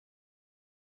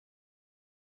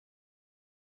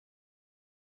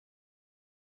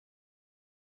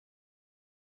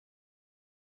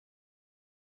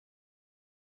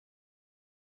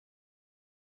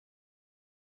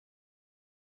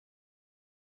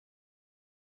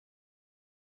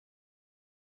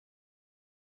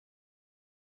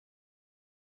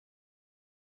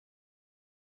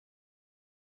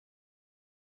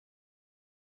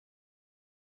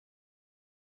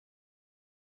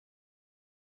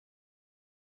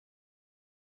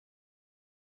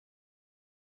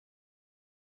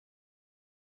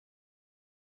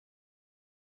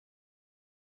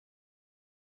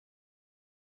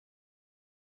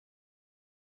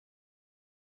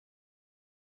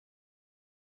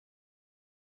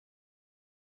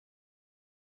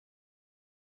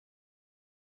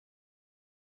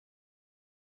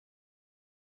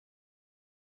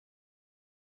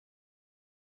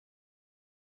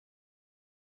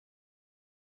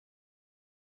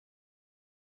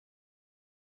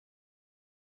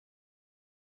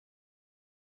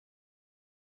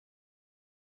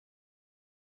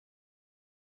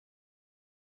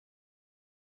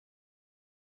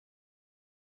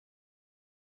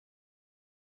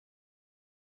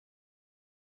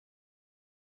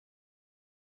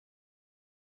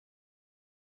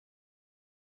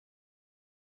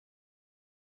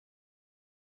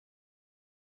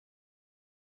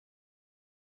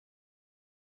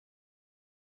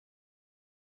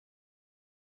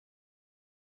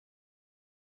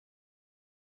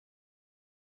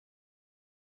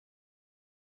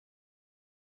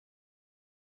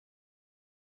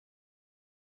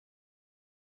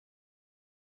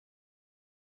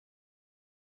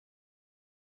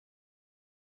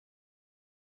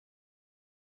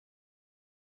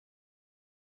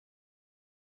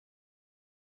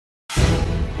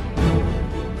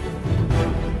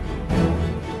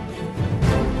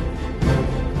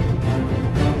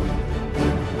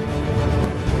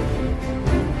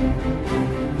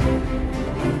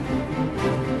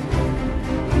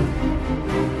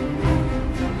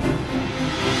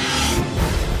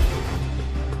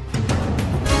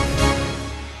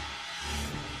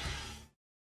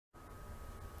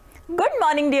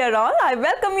morning dear all, I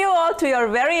welcome you all to your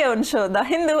very own show, The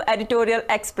Hindu Editorial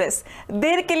Express।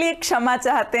 देर के लिए क्षमा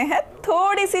चाहते हैं,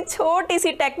 थोड़ी सी छोटी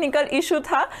सी टेक्निकल इशू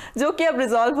था जो कि अब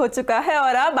रिजॉल्व हो चुका है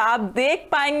और अब आप देख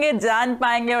पाएंगे, जान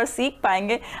पाएंगे और सीख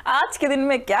पाएंगे आज के दिन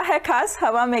में क्या है खास,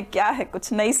 हवा में क्या है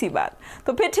कुछ नई सी बात।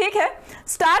 तो फिर ठीक है,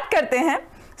 स्टार्ट करते हैं।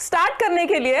 स्टार्ट करने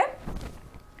के लिए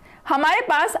हमारे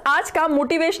पास आज का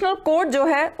मोटिवेशनल कोट जो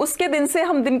है उसके दिन से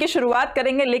हम दिन की शुरुआत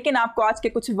करेंगे, लेकिन आपको आज के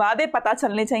कुछ वादे पता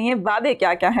चलने चाहिए। वादे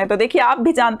क्या क्या हैं? तो देखिए, आप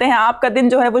भी जानते हैं आपका दिन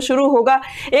जो है वो शुरू होगा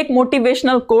एक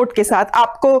मोटिवेशनल कोट के साथ।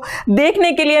 आपको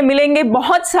देखने के लिए मिलेंगे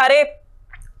बहुत सारे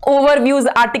ओवरव्यूज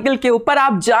आर्टिकल के ऊपर,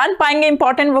 आप जान पाएंगे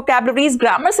इंपॉर्टेंट वोकैबुलरीज,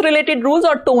 ग्रामर से रिलेटेड रूल्स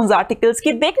और टोन्स आर्टिकल्स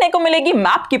की देखने को मिलेगी,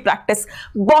 मैप की प्रैक्टिस,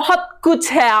 बहुत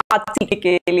कुछ है आज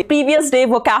के लिए। प्रीवियस डे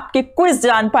वोकैब के क्विज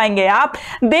जान पाएंगे, आप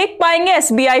देख पाएंगे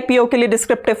SBI PO के लिए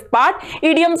डिस्क्रिप्टिव पार्ट,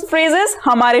 इडियम्स फ्रेजेस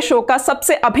हमारे शो का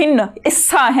सबसे अभिन्न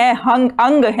हिस्सा है,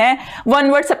 अंग है, one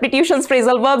word substitutions,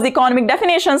 phrasal verbs, economic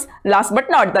definitions, last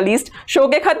but not the least show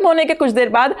के खत्म होने के कुछ देर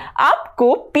बाद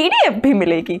आपको PDF भी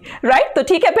मिलेगी, राइट? तो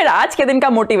ठीक है, फिर आज के दिन का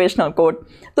मोटिवेशनल कोट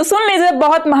तो सुन लीजिए।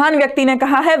 बहुत महान व्यक्ति ने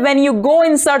कहा है, when you go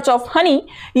in search of honey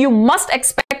you must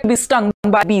expect B stung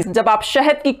bye बीज। जब आप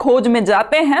शहद की खोज में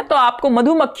जाते हैं तो आपको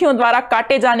मधुमक्खियों द्वारा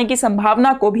काटे जाने की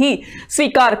संभावना को भी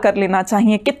स्वीकार कर लेना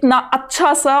चाहिए। कितना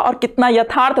अच्छा सा और कितना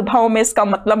यथार्थ भाव में इसका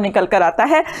मतलब निकल कर आता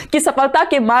है कि सफलता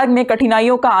के मार्ग में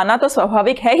कठिनाइयों का आना तो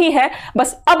स्वाभाविक है ही है,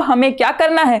 बस अब हमें क्या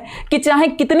करना है कि चाहे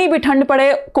कितनी भी ठंड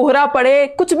पड़े, कोहरा पड़े,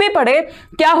 कुछ भी पड़े,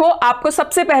 क्या हो, आपको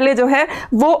सबसे पहले जो है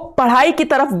वो पढ़ाई की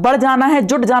तरफ बढ़ जाना है,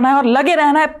 जुट जाना है और लगे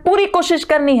रहना है, पूरी कोशिश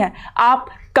करनी है। आप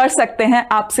कर सकते हैं,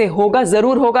 आपसे होगा,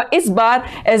 जरूर होगा। इस बार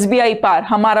SBI पार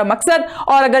हमारा मकसद,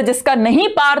 और अगर जिसका नहीं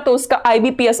पार तो उसका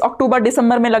IBPS अक्टूबर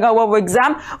दिसंबर में लगा हुआ वो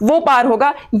एग्जाम वो पार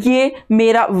होगा, ये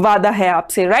मेरा वादा है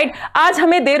आपसे, राइट? आज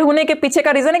हमें देर होने के पीछे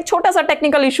का रीजन एक छोटा सा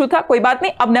टेक्निकल इशू था, कोई बात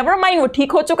नहीं, अब नेवर माइंड, वो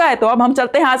ठीक हो चुका है। तो अब हम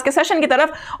चलते हैं आज के सेशन की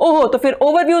तरफ। ओहो, तो फिर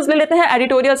ओवरव्यूज ले लेते हैं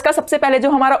एडिटोरियल्स का। सबसे पहले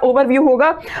जो हमारा ओवरव्यू होगा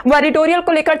वो एडिटोरियल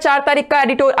को लेकर 4 तारीख का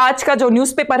आज का जो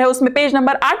न्यूज़पेपर है उसमें पेज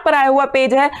नंबर 8 पर आया हुआ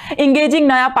पेज है इंगेजिंग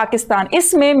नया पाकिस्तान।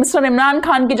 इसमें मिस्टर इमरान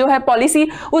खान की जो है पॉलिसी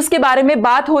उसके बारे में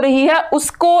बात हो रही है,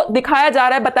 उसको दिखाया जा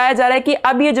रहा है, बताया जा रहा है कि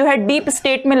अब ये जो है डीप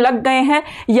स्टेट में लग गए हैं,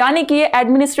 यानी कि ये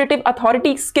एडमिनिस्ट्रेटिव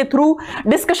अथॉरिटीज के थ्रू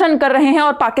डिस्कशन कर रहे हैं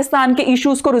और पाकिस्तान के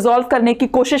इश्यूज को रिजॉल्व करने की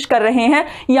कोशिश कर रहे हैं।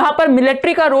 यहां पर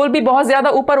मिलिट्री का रोल भी बहुत ज्यादा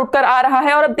ऊपर उठकर आ रहा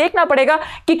है और अब देखना पड़ेगा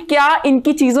कि क्या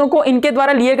इनकी चीजों को, इनके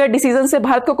द्वारा लिए गए डिसीजन से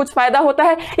भारत को कुछ फायदा होता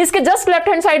है। इसके जस्ट लेफ्ट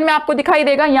हैंड साइड में आपको दिखाई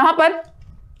देगा, यहां पर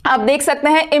आप देख सकते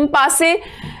हैं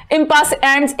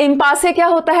इम्पासे क्या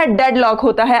होता है? डेडलॉक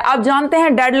होता है। आप जानते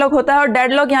हैं डेडलॉक होता है, और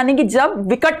डेडलॉक यानी कि जब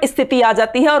विकट स्थिति आ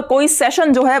जाती है और कोई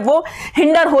सेशन जो है वो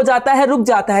हिंडर हो जाता है, रुक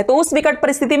जाता है। तो उस विकट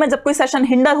परिस्थिति में जब कोई सेशन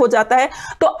हिंडर हो जाता है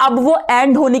तो अब वो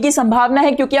एंड होने की संभावना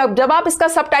है, क्योंकि अब जब आप इसका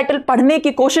सबटाइटल पढ़ने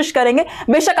की कोशिश करेंगे,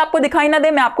 बेशक आपको दिखाई ना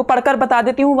दे, मैं आपको पढ़कर बता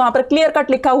देती हूं, वहां पर क्लियर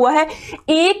कट लिखा हुआ है,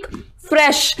 एक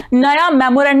फ्रेश नया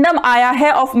मेमोरेंडम आया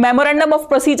है, मेमोरेंडम ऑफ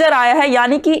प्रोसीजर आया है,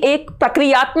 यानी कि एक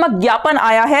प्रक्रियात्मक ज्ञापन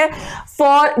आया है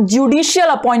for judicial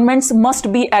appointments must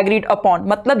be agreed upon.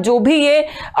 मतलब जो भी ये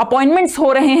अपॉइंटमेंट्स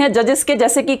हो रहे हैं जजेस के,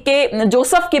 जैसे कि के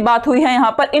जोसेफ की बात हुई है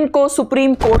यहां पर, इनको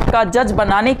सुप्रीम कोर्ट का जज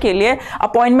बनाने के लिए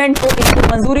अपॉइंटमेंट को इनको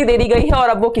मंजूरी दे दी गई है और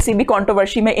अब वो किसी भी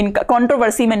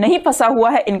कंट्रोवर्सी में नहीं फंसा हुआ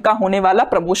है। इनका होने वाला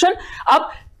प्रमोशन अब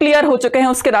क्लियर हो चुके हैं,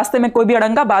 उसके रास्ते में कोई भी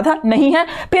अड़ंगा बाधा नहीं है।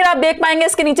 फिर आप देख पाएंगे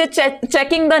इसके नीचे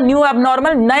चेकिंग द न्यू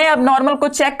एबनॉर्मल, नए एबनॉर्मल को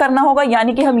चेक करना होगा,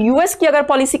 यानी कि हम US की अगर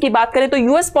पॉलिसी की बात करें तो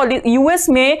US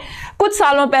में कुछ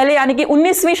सालों पहले, यानी कि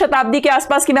 19वीं शताब्दी के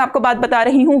आसपास की मैं आपको बात बता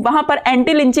रही हूं, वहां पर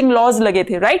एंटी लिंचिंग लॉज लगे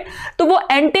थे, राइट? तो वो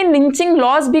एंटी लिंचिंग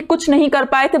लॉज भी कुछ नहीं कर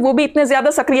पाए थे, वो भी इतने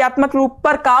ज्यादा सक्रियात्मक रूप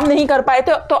पर काम नहीं कर पाए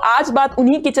थे। तो आज बात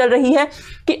उन्हीं की चल रही है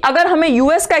कि अगर हमें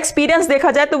US का एक्सपीरियंस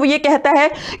देखा जाए तो वो ये कहता है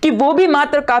कि वो भी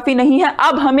मात्र काफी नहीं है,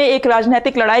 अब हमें एक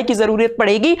राजनीतिक लड़ाई की जरूरत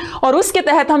पड़ेगी और उसके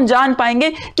तहत हम जान पाएंगे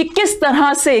कि किस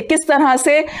तरह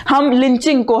से हम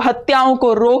लिंचिंग को, हत्याओं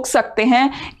को रोक सकते हैं,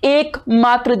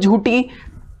 एकमात्र झूठी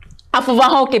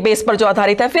अफवाहों के बेस पर जो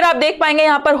आधारित है। फिर आप देख पाएंगे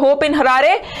यहां पर होप इन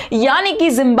हरारे, यानी कि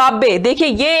जिम्बाब्वे। देखिए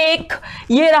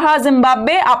ये रहा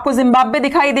जिम्बाब्वे, आपको जिम्बाब्वे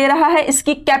दिखाई दे रहा है,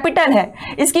 इसकी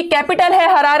कैपिटल है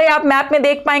हरारे। आप मैप में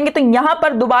देख पाएंगे तो यहां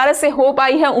पर दोबारा से होप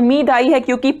आई है, उम्मीद आई है,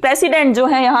 क्योंकि प्रेसिडेंट जो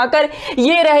है यहां कर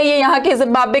ये रहे, ये यहां के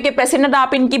जिम्बाब्वे के प्रेसिडेंट।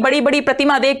 आप इनकी बड़ी बड़ी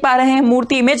प्रतिमा देख पा रहे हैं,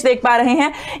 मूर्ति इमेज देख पा रहे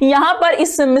हैं। यहां पर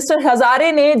इस मिस्टर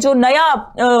हजारे ने जो नया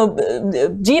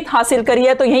जीत हासिल करी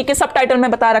है, तो यहीं के सबटाइटल में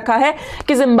बता रखा है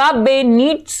कि Zimbabwe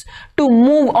needs to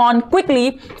move on quickly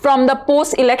from the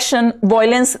post-election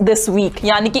violence this week,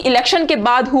 यानी कि इलेक्शन के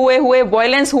बाद हुए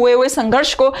हुए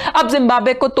संघर्ष को अब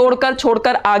जिम्बाब्वे को तोड़कर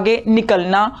छोड़कर आगे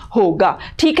निकलना होगा।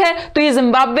 ठीक है, तो ये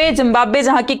जिम्बाब्वे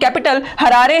जहां की कैपिटल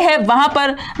हरारे है, वहां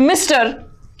पर मिस्टर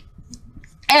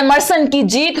एमरसन की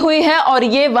जीत हुई है और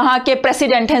ये वहां के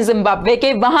प्रेसिडेंट हैं जिम्बाब्वे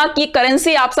के। वहां की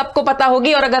करेंसी आप सबको पता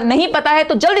होगी, और अगर नहीं पता है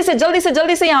तो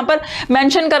जल्दी से यहां पर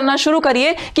मेंशन करना शुरू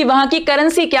करिए कि वहां की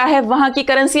करेंसी क्या है। वहां की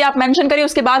करेंसी आप मेंशन करिए,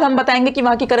 उसके बाद हम बताएंगे कि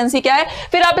वहां की करेंसी क्या है।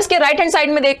 फिर आप इसके राइट हैंड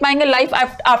साइड में देख पाएंगे लाइफ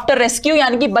आफ्टर रेस्क्यू,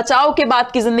 यानी कि बचाव के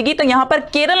बाद की जिंदगी। तो यहां पर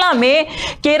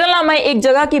केरला में एक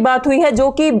जगह की बात हुई है जो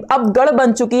कि अब गढ़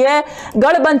बन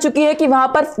चुकी है कि वहां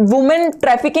पर वुमेन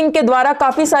ट्रैफिकिंग के द्वारा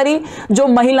काफी सारी जो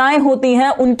महिलाएं होती हैं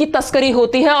उनकी तस्करी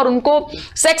होती है और उनको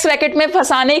सेक्स रैकेट में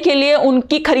फंसाने के लिए,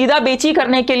 उनकी खरीदा बेची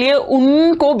करने के लिए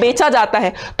उनको बेचा जाता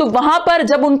है। तो वहां पर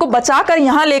जब उनको बचाकर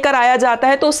यहां लेकर आया जाता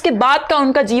है तो उसके बाद का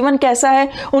उनका जीवन कैसा है,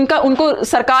 उनको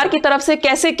सरकार की तरफ से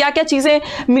कैसे क्या क्या चीजें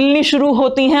मिलनी शुरू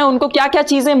होती हैं, उनको क्या क्या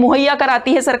चीजें मुहैया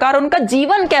कराती है सरकार, उनका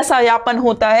जीवन कैसा यापन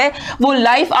होता है, वो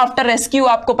लाइफ आफ्टर रेस्क्यू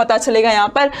आपको पता चलेगा यहां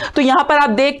पर। तो यहां पर आप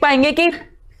देख पाएंगे कि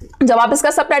जब आप इसका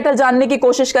सबटाइटल जानने की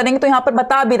कोशिश करेंगे तो यहां पर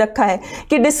बता भी रखा है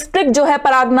कि डिस्ट्रिक्ट जो है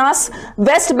परागनास,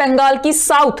 वेस्ट बंगाल की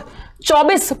साउथ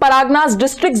 24 परागनास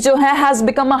डिस्ट्रिक्ट जो है has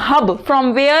become a hub from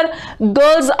where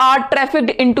girls are trafficked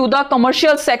into the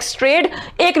commercial sex trade.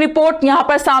 एक रिपोर्ट यहां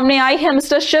पर सामने आई है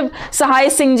मिस्टर शिव सहाय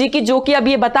सिंह जी की, जो कि अब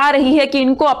ये बता रही है कि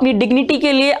इनको अपनी डिग्निटी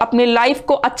के लिए, अपने लाइफ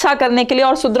को अच्छा करने के लिए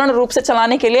और सुदृढ़ रूप से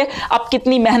चलाने के लिए अब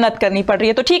कितनी मेहनत करनी पड़ रही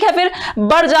है। तो ठीक है, फिर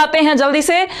बढ़ जाते हैं जल्दी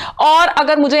से। और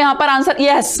अगर मुझे यहां पर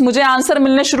आंसर, मुझे आंसर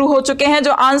मिलने शुरू हो चुके हैं।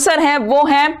 जो आंसर है वो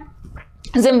है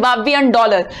जिम्बाब्वियन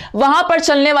डॉलर। वहां पर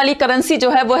चलने वाली करेंसी जो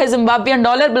है वो है जिम्बाब्वियन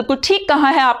डॉलर। बिल्कुल ठीक कहा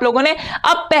है आप लोगों ने।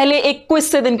 अब पहले एक क्विज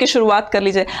से दिन की शुरुआत कर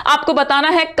लीजिए। आपको बताना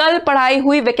है कल पढ़ाई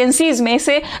हुई वैकेंसीज में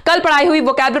से, कल पढ़ाई हुई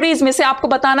वोकैबुलरीज में से आपको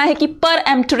बताना है कि पर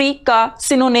एम्प्टरी का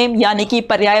सिनोनिम यानी कि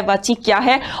पर्यायवाची क्या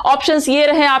है। ऑप्शंस ये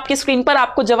रहे आपकी स्क्रीन पर,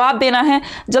 आपको जवाब देना है।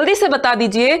 जल्दी से बता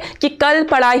दीजिए कि कल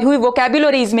पढ़ाई हुई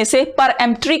वोकैबुलरीज में से पर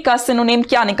एम्प्टरी का सिनोनिम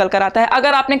क्या निकल कर आता है।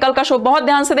 अगर आपने कल का शो बहुत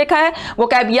ध्यान से देखा है,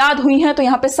 वोकैब याद हुई है, तो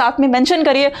यहां पे साथ में मेंशन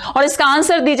करिए और इसका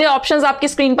आंसर दीजिए। ऑप्शंस आपकी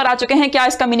स्क्रीन पर आ चुके हैं। क्या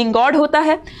इसका मीनिंग गॉड होता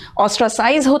है,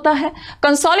 ऑस्ट्रासाइज होता है,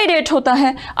 कंसोलिडेट होता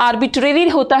है, आर्बिट्रेरी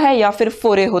होता है या फिर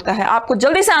फोरे होता है? आपको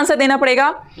जल्दी से आंसर देना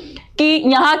पड़ेगा कि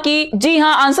यहां की, जी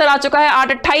हां, आंसर आ चुका है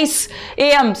 8:28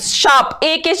 AM शार्प।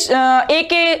 ए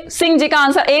के सिंह जी का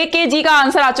आंसर, ए के जी का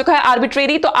आंसर आ चुका है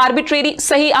आर्बिट्रेरी। तो आर्बिट्रेरी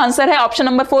सही आंसर है। ऑप्शन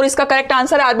नंबर 4 इसका करेक्ट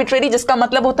आंसर है। आर्बिट्रेरी जिसका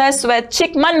मतलब होता है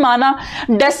स्वैच्छिक, मनमाना,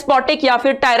 डेस्पोटिक या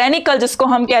फिर टायरेनिकल जिसको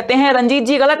हम कहते हैं। रंजीत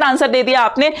जी गलत आंसर दे दिया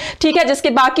आपने। ठीक है, जिसके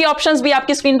बाकी ऑप्शंस भी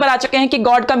आपकी स्क्रीन पर आ चुके हैं कि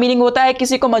गॉड का मीनिंग होता है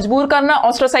किसी को मजबूर करना,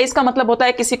 ऑस्ट्रासाइज का मतलब होता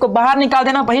है किसी को बाहर निकाल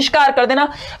देना, बहिष्कार कर देना,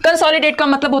 कंसोलिडेट का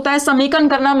मतलब होता है समीकरण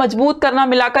करना, मजबूत करना,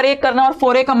 मिलाकर एक करना, और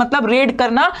फोरे का मतलब रेड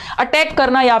करना, अटैक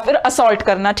करना या फिर असॉल्ट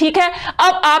करना। ठीक है,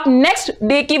 अब आप नेक्स्ट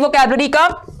डे की वोकैबुलरी का,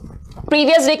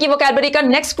 प्रीवियस डे की वोकैबुलरी का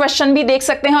नेक्स्ट क्वेश्चन भी देख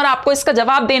सकते हैं और आपको इसका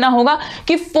जवाब देना होगा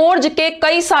कि फोर्ज के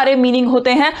कई सारे मीनिंग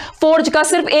होते हैं। फोर्ज का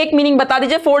सिर्फ एक मीनिंग बता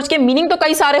दीजिए। फोर्ज के मीनिंग तो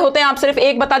कई सारे होते हैं, आप सिर्फ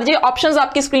एक बता दीजिए। ऑप्शंस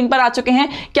आपकी स्क्रीन पर आ चुके हैं।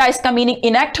 क्या इसका मीनिंग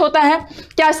इनेक्ट होता है,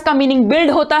 क्या इसका मीनिंग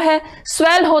बिल्ड होता है,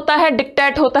 स्वेल होता है,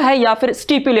 डिक्टेट होता है या फिर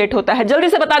स्टिपुलेट होता है? जल्दी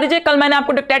से बता दीजिए। कल मैंने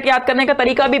आपको डिक्टेट याद करने का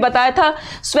तरीका भी बताया था।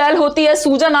 स्वेल होती है,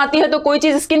 सूजन आती है, तो कोई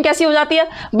चीज स्किन कैसी हो जाती है,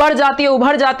 बढ़ जाती है,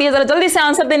 उभर जाती है। जरा जल्दी से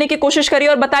आंसर देने की कोशिश करिए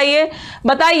और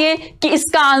बताइए कि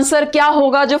इसका आंसर क्या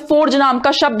होगा। जो फोर्ज नाम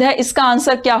का शब्द है, इसका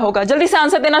आंसर क्या होगा? जल्दी से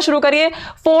आंसर देना शुरू करिए।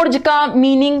 फोर्ज का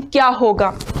मीनिंग क्या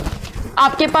होगा?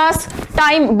 आपके पास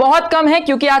टाइम बहुत कम है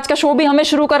क्योंकि आज का शो भी हमें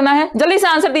शुरू करना है। जल्दी से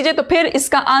आंसर दीजिए। तो फिर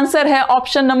इसका आंसर है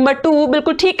ऑप्शन नंबर 2।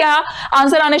 बिल्कुल ठीक है,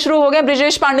 आंसर आने शुरू हो गए।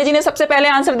 ब्रिजेश पांडे जी ने सबसे पहले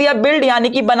आंसर दिया बिल्ड यानी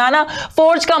कि बनाना।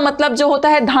 फोर्ज का मतलब जो होता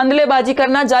है धांधलेबाजी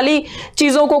करना, जाली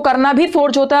चीजों को करना भी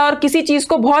फोर्ज होता है, और किसी चीज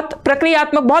को बहुत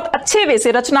प्रक्रियात्मक, बहुत अच्छे वे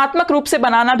से, रचनात्मक रूप से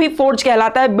बनाना भी फोर्ज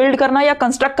कहलाता है। बिल्ड करना या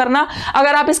कंस्ट्रक्ट करना।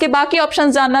 अगर आप इसके बाकी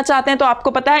ऑप्शन जानना चाहते हैं तो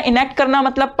आपको पता है इनेक्ट करना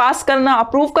मतलब पास करना,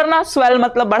 अप्रूव करना, स्वेल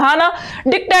मतलब बढ़ाना,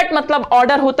 डिक्टेट मतलब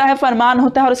ऑर्डर होता है, फरमान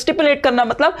होता है, और स्टिपुलेट करना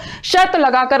मतलब शर्त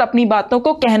लगाकर अपनी बातों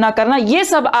को कहना करना। ये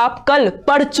सब आप कल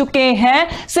पढ़ चुके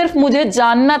हैं। सिर्फ मुझे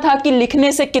जानना था कि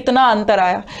लिखने से कितना अंतर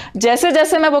आया। जैसे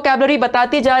जैसे मैं वोकैबुलरी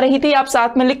बताती जा रही थी, आप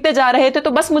साथ में लिखते जा रहे थे,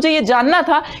 तो बस मुझे ये जानना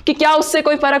था कि क्या उससे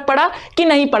कोई फर्क पड़ा कि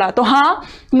नहीं पड़ा। तो हाँ,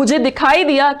 मुझे दिखाई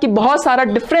दिया कि बहुत सारा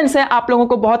डिफरेंस है। आप लोगों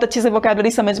को बहुत अच्छे से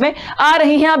वोकैबुलरी समझ में आ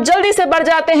रही है। अब जल्दी से बढ़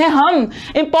जाते हैं हम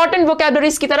इंपॉर्टेंट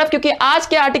वोकैबुलरीज की तरफ, क्योंकि आज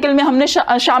के आर्टिकल में हमने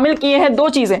शामिल किए हैं 2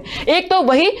 चीजें। एक तो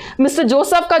वही मिस्टर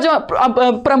जोसेफ का जो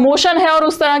प्रमोशन है, और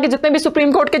उस तरह के जितने भी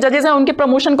सुप्रीम कोर्ट के जजेस हैं उनके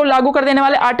प्रमोशन को लागू कर देने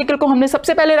वाले आर्टिकल को हमने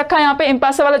सबसे पहले रखा है यहाँ पे,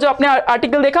 इम्पास वाला जो आपने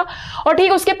आर्टिकल देखा। और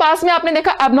ठीक उसके पास में आपने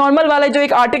देखा एबनॉर्मल वाला जो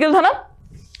एक आर्टिकल था ना,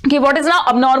 कि what is now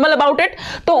abnormal about it,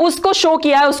 तो उसको शो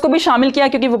किया है, उसको भी शामिल किया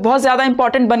क्योंकि वो बहुत ज्यादा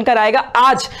इंपॉर्टेंट बनकर आएगा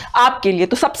आज आपके लिए।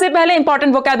 तो सबसे पहले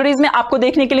इंपॉर्टेंट वोकैबुलरीज में आपको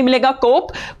देखने के लिए मिलेगा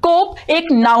कोप। कोप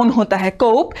एक नाउन होता है,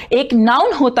 कोप एक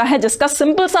नाउन होता है जिसका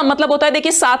सिंपल सा मतलब होता है,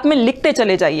 देखिए साथ में लिखते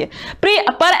चले जाइए।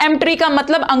 परएम्प्टरी का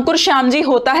मतलब अंकुर श्याम जी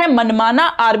होता है मनमाना,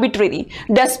 आर्बिट्रेरी,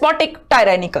 डेस्पोटिक,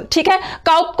 टायरेनिकल, ठीक है।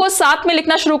 कोप को साथ में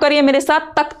लिखना शुरू करिए मेरे साथ।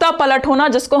 तख्ता पलट होना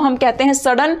जिसको हम कहते हैं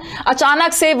सडन,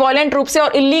 अचानक से, वॉयलेंट रूप से,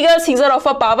 और illegal scissor of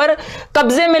a power,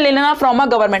 कब्जे में ले लेना फ्रॉम अ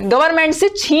गवर्नमेंट, गवर्नमेंट से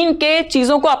छीन के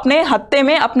चीजों को अपने हत्थे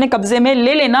में, अपने कब्जे में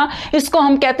ले लेना, इसको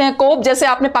हम कहते हैं कोप। जैसे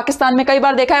आपने पाकिस्तान में कई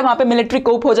बार देखा है, वहां पे मिलिट्री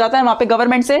कोप हो जाता है, वहां पे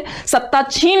गवर्नमेंट से सत्ता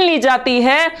छीन ली जाती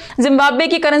है। जिम्बाब्वे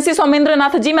की करेंसी सौमेंद्र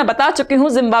नाथ जी मैं बता चुकी हूं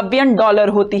जिम्बाब्वियन डॉलर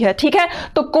होती है, ठीक है।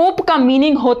 तो कोप का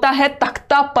मीनिंग होता है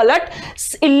तख्ता पलट,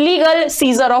 illegal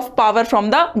scissor of power from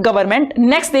the government.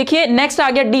 Next देखिए, नेक्स्ट आ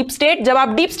गया डीप स्टेट। जब आप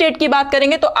डीप स्टेट की बात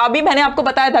करेंगे तो अभी मैंने आपको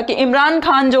बताया था कि इमरान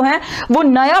खान जो है वो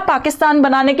नया पाकिस्तान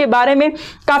बनाने के बारे में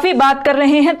काफी बात कर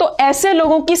रहे हैं। तो ऐसे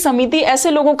लोगों की समिति,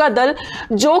 ऐसे लोगों का दल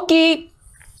जो कि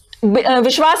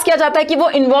विश्वास किया जाता है कि वो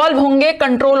इन्वॉल्व होंगे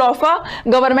control of a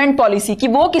government policy, कि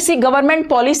वो किसी गवर्नमेंट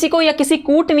पॉलिसी को या किसी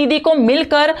कूटनीति को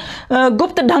मिलकर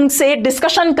गुप्त ढंग से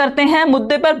डिस्कशन करते हैं,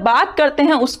 मुद्दे पर बात करते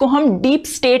हैं, उसको हम डीप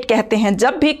स्टेट कहते हैं।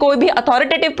 जब भी कोई भी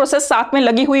अथॉरिटेटिव प्रोसेस साथ में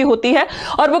लगी हुई होती है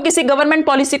और वो किसी गवर्नमेंट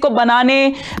पॉलिसी को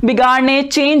बनाने, बिगाड़ने,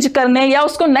 चेंज करने या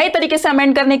उसको नए तरीके से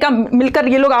अमेंड करने का मिलकर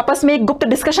ये लोग आपस में एक गुप्त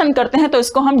डिस्कशन करते हैं, तो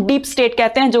इसको हम डीप स्टेट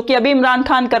कहते हैं, जो कि अभी इमरान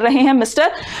खान कर रहे हैं,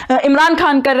 मिस्टर इमरान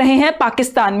खान कर रहे हैं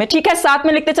पाकिस्तान में, ठीक है। साथ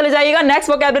में लिखते चले जाइएगा। नेक्स्ट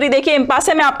वोकैबुलरी देखिए,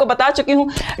 इंपासे में आपको बता चुकी हूं,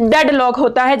 डेडलॉक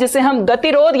होता है जिसे हम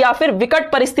गतिरोध या फिर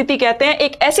विकट परिस्थिति कहते हैं।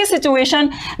 एक ऐसी सिचुएशन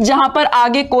जहां पर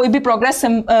आगे कोई भी प्रोग्रेस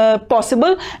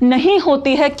पॉसिबल नहीं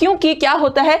होती है, क्योंकि क्या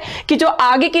होता है कि जो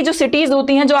आगे की जो सिटीज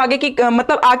होती हैं, जो आगे की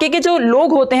मतलब आगे के जो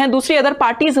लोग होते हैं, दूसरी अदर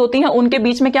पार्टीज होती हैं, उनके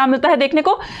बीच में क्या मिलता है देखने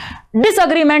को,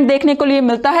 डिसएग्रीमेंट देखने को लिए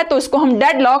मिलता है। तो इसको हम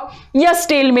डेडलॉक या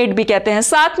स्टेलमेट भी कहते हैं।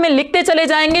 साथ में लिखते चले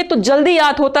जाएंगे तो जल्दी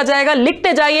याद होता जाएगा,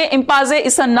 लिखते जाइए। इम्पाजे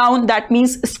is a noun that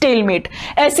means stalemate,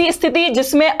 ऐसी स्थिति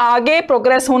जिसमें आगे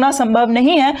प्रोग्रेस होना संभव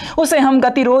नहीं है, उसे हम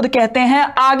गतिरोध कहते हैं।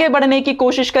 आगे बढ़ने की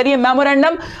कोशिश करिए।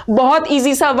 मेमोरेंडम बहुत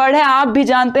इजी सा वर्ड है, आप भी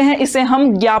जानते हैं, इसे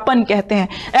हम ज्ञापन कहते हैं।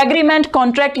 एग्रीमेंट,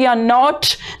 कॉन्ट्रैक्ट या नोट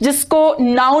जिसको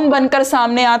नाउन बनकर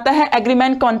सामने आता है,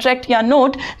 एग्रीमेंट, कॉन्ट्रैक्ट या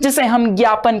नोट जिसे हम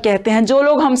ज्ञापन कहते हैं। जो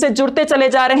लोग हमसे जुड़ते चले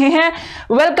जा रहे हैं,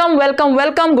 welcome welcome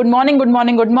welcome, good morning good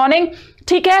morning good morning,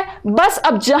 ठीक है। बस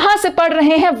अब जहां से पढ़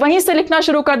रहे हैं वहीं से लिखना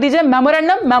शुरू कर दीजिए।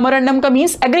 मेमोरेंडम, मेमोरेंडम का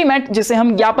मींस एग्रीमेंट जिसे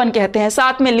हम ज्ञापन कहते हैं।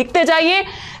 साथ में लिखते जाइए,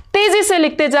 तेजी से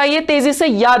लिखते जाइए, तेजी से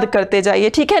याद करते जाइए,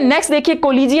 ठीक है। नेक्स्ट देखिए,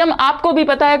 कोलिजियम। आपको भी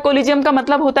पता है कोलिजियम का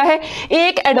मतलब होता है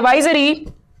एक एडवाइजरी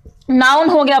नाउन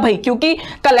हो गया भाई, क्योंकि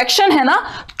कलेक्शन है ना,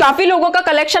 काफी लोगों का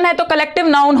कलेक्शन है तो कलेक्टिव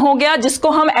नाउन हो गया, जिसको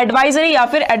हम एडवाइजरी या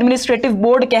फिर एडमिनिस्ट्रेटिव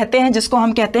बोर्ड कहते हैं, जिसको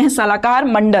हम कहते हैं सलाहकार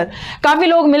मंडल। काफी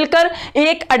लोग मिलकर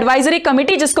एक एडवाइजरी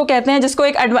कमेटी जिसको कहते हैं, जिसको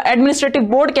एक एडमिनिस्ट्रेटिव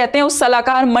बोर्ड कहते हैं, उस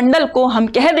सलाहकार मंडल को हम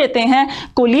कह देते हैं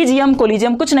कोलिजियम।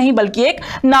 कोलिजियम कुछ नहीं बल्कि एक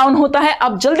नाउन होता है।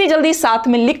 अब जल्दी जल्दी साथ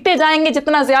में लिखते जाएंगे,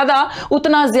 जितना ज्यादा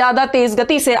उतना ज्यादा तेज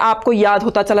गति से आपको याद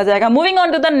होता चला जाएगा। Moving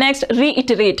on to the next,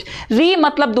 reiterate. री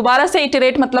मतलब दोबारा से,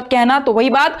 इटरेट मतलब कहना, तो वही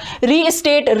बात,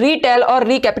 रीस्टेट, रीटेल और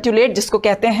रिकैपिटुलेट जिसको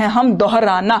कहते हैं हम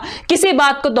दोहराना। किसी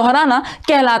बात को दोहराना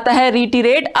कहलाता है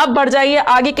रीइटरेट। अब बढ़ जाइए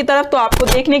आगे की तरफ तो आपको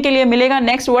देखने के लिए मिलेगा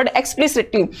next word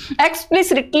explicitly.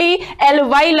 Explicitly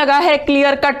LY लगा है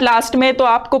क्लियर कट लास्ट में, तो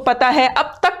आपको पता है,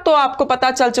 अब तक तो आपको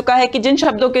पता चल चुका है कि जिन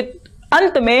शब्दों के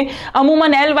अंत में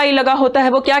अमूमन LY लगा होता है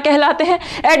वो क्या कहलाते हैं,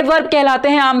 एडवर्ब कहलाते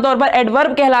हैं, आमतौर पर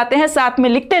एडवर्ब कहलाते हैं। साथ में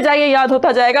लिखते जाइए, याद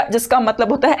होता जाएगा, जिसका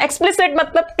मतलब होता है एक्सप्लिसिट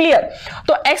मतलब क्लियर।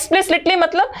 तो एक्सप्लिसिटली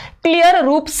मतलब क्लियर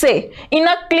रूप से, इन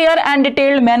a clear and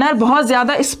detailed manner, बहुत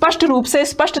ज्यादा स्पष्ट रूप से,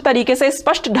 स्पष्ट तरीके से,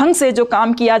 स्पष्ट ढंग से जो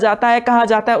काम किया जाता है, कहा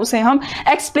जाता है, उसे हम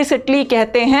एक्सप्लिसिटली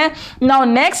कहते हैं। नाउ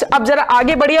नेक्स्ट, अब जरा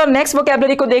आगे बढ़िए और नेक्स्ट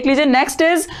वोकैबुलरी को देख लीजिए। Next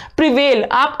is prevail.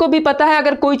 आपको भी पता है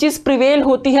अगर कोई चीज प्रिवेल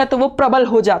होती है तो वो प्रबल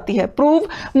हो जाती है, प्रूव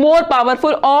मोर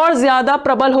पावरफुल, और ज्यादा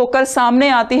प्रबल होकर सामने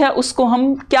आती है, उसको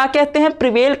हम क्या कहते हैं,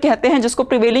 प्रिवेल कहते हैं। जिसको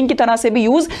प्रिवेलिंग की तरह से भी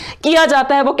यूज किया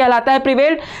जाता है वो कहलाता है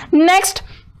प्रिवेल। नेक्स्ट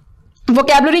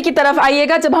वोकैबुलरी की तरफ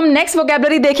आइएगा। जब हम नेक्स्ट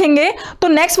वोकैबुलरी देखेंगे तो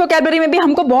नेक्स्ट वोकैबुलरी में भी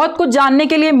हमको बहुत कुछ जानने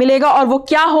के लिए मिलेगा, और वो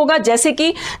क्या होगा, जैसे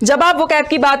कि जब आप वोकैब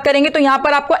की बात करेंगे तो यहां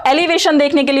पर आपको एलिवेशन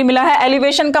देखने के लिए मिला है।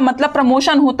 एलिवेशन का मतलब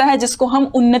प्रमोशन होता है, जिसको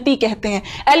हम उन्नति कहते हैं।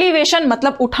 एलिवेशन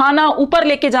मतलब उठाना, ऊपर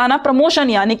लेके जाना, प्रमोशन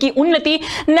यानी कि उन्नति।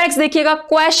 नेक्स्ट देखिएगा,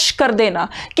 क्वैश कर देना।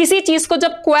 किसी चीज को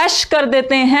जब क्वैश कर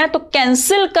देते हैं तो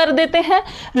कैंसिल कर देते हैं,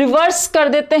 रिवर्स कर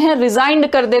देते हैं, रिजाइंड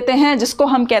कर देते हैं, जिसको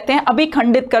हम कहते हैं अभी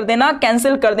खंडित कर देना,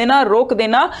 कैंसिल कर देना, रोक रोक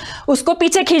देना, उसको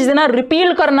पीछे खींच देना,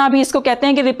 रिपील करना भी इसको कहते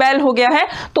हैं कि रिपेल हो गया है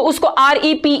तो उसको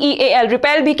REPEAL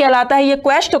रिपेल भी कहलाता है। ये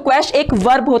क्वैश, तो क्वैश एक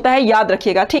वर्ब होता है, याद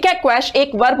रखिएगा, ठीक है, क्वैश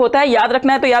एक वर्ब होता है, याद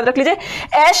रखना है तो याद रख लीजिए।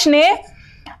 ऐश ने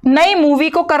नई मूवी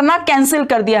को करना कैंसिल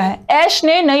कर दिया है, ऐश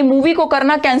ने नई मूवी को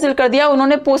करना कैंसिल कर दिया,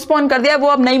 उन्होंने पोस्टपोन कर दिया, वो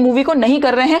अब नई मूवी को नहीं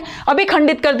कर रहे हैं, अभी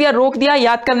खंडित कर दिया, रोक दिया।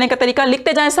 याद करने का तरीका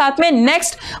लिखते जाएं साथ में।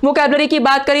 नेक्स्ट वोकैबुलरी की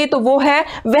बात करिए तो वो है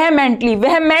वेहेमेंटली।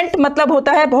 वेहेमेंट मतलब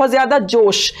होता है बहुत ज्यादा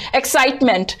जोश,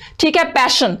 एक्साइटमेंट, ठीक है,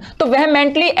 पैशन। तो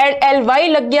वेहेमेंटली LY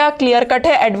लग गया, क्लियर कट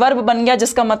है, एडवर्ब बन गया,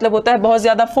 जिसका मतलब होता है बहुत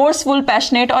ज्यादा फोर्सफुल,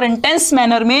 पैशनेट और इंटेंस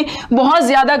मैनर में, बहुत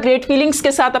ज्यादा ग्रेट फीलिंग्स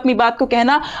के साथ अपनी बात को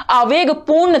कहना,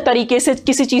 आवेगपूर्ण तरीके से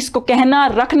किसी चीज को कहना,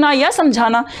 रखना या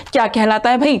समझाना क्या कहलाता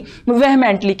है भाई?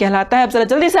 वेहेमेंटली कहलाता है। अब जरा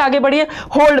जल्दी से आगे बढ़िए।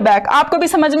 होल्ड बैक, आपको भी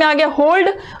समझ में आ गया, होल्ड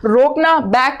रोकना,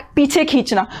 बैक पीछे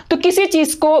खींचना। तो किसी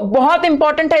चीज को, बहुत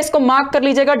इंपॉर्टेंट है, इसको मार्क कर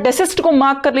लीजिएगा, डेसिस्ट को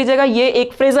मार्क कर लीजिएगा। ये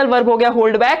एक फ्रेजल वर्ब हो गया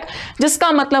होल्ड बैक,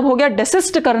 जिसका मतलब हो गया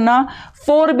डेसिस्ट करना,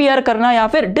 फोरबियर करना या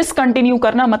फिर डिसकंटिन्यू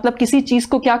करना, मतलब किसी चीज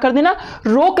को क्या कर देना,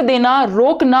 रोक देना,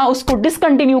 रोकना, उसको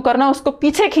डिसकंटिन्यू करना, उसको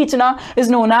पीछे खींचना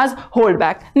is known edge hold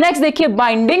back. Next देखिए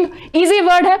बाइंडिंग, इजी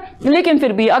वर्ड है लेकिन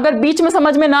फिर भी अगर बीच में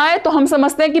समझ में ना आए तो हम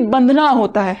समझते हैं कि बंधना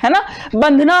होता है ना,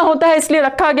 बंधना होता है इसलिए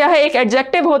रखा गया है। एक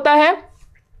एडजेक्टिव होता है,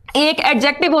 एक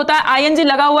एडजेक्टिव होता है, ING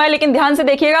लगा हुआ है लेकिन ध्यान से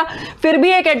देखिएगा, फिर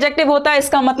भी एक एडजेक्टिव होता है,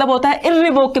 इसका मतलब होता है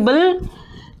इररिवोकेबल,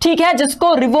 ठीक है,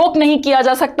 जिसको रिवोक नहीं किया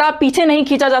जा सकता, पीछे नहीं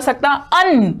खींचा जा सकता।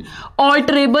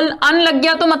 अनऑल्टरेबल, अन लग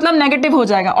गया तो मतलब नेगेटिव हो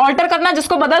जाएगा, ऑल्टर करना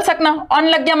जिसको बदल सकना, अन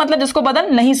लग गया मतलब जिसको बदल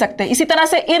नहीं सकते। इसी तरह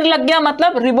से इर लग गया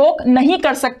मतलब रिवोक नहीं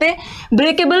कर सकते।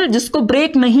 ब्रेकेबल, जिसको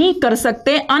ब्रेक नहीं कर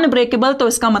सकते। अनब्रेकेबल, तो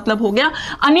इसका मतलब हो गया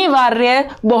अनिवार्य,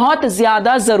 बहुत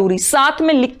ज्यादा जरूरी। साथ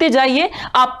में लिखते जाइए,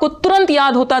 आपको तुरंत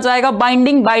याद होता जाएगा।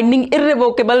 Binding, binding,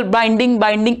 irrevocable, binding,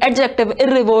 binding, adjective,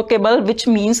 irrevocable which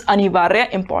means अनिवार्य,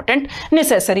 इंपॉर्टेंट,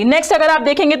 नेसेसरी। नेक्स्ट अगर आप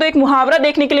देखेंगे तो एक मुहावरा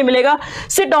देखने के लिए मिलेगा,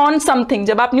 सिट ऑन समथिंग।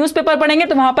 जब आप न्यूज़पेपर पढ़ेंगे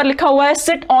तो वहां पर लिखा हुआ है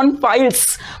सिट ऑन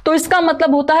फाइल्स, तो इसका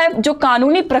मतलब होता है जो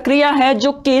कानूनी प्रक्रिया है,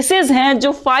 जो केसेस हैं,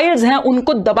 जो फाइल्स हैं,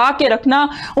 उनको दबा के रखना,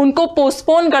 उनको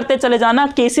पोस्टपोन करते चले जाना,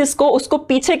 केसेस को, उसको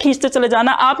पीछे खींचते चले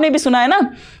जाना। आपने भी सुना है ना,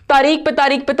 तारीख पे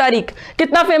तारीख पे तारीख,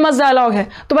 कितना फेमस डायलॉग है।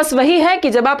 तो बस वही है कि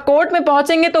जब आप कोर्ट में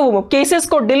पहुंचेंगे तो वो केसेस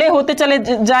को डिले होते चले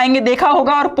जाएंगे, देखा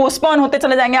होगा, और पोस्टपोन होते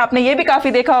चले जाएंगे। आपने ये भी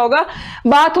काफी देखा होगा।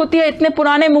 बात होती है इतने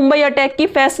पुराने मुंबई अटैक की,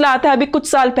 फैसला आता है अभी कुछ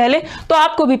साल पहले, तो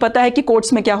आपको भी पता है कि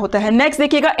कोर्ट्स में क्या होता है। नेक्स्ट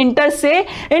देखिएगा इंटर से।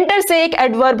 इंटर से एक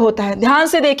एडवर्ब होता है, ध्यान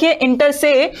से देखिए, इंटर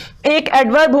से एक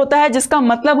एडवर्ब होता है जिसका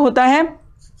मतलब होता है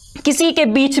किसी के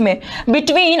बीच में,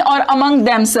 बिटवीन और अमंग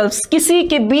देमसेल्व्स, किसी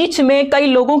के बीच में, कई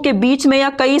लोगों के बीच में या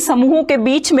कई समूहों के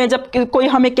बीच में जब कोई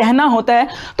हमें कहना होता है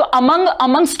तो अमंग,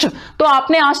 अमंगस्ट तो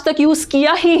आपने आज तक यूज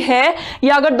किया ही है,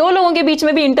 या अगर दो लोगों के बीच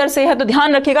में भी इंटर से है तो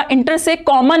ध्यान रखिएगा इंटर से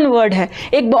कॉमन वर्ड है,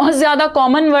 एक बहुत ज्यादा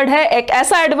कॉमन वर्ड है, एक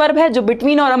ऐसा एडवर्ब है जो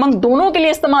बिटवीन और अमंग दोनों के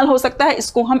लिए इस्तेमाल हो सकता है,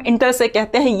 इसको हम इंटर से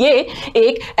कहते हैं। ये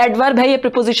एक एडवर्ब है, ये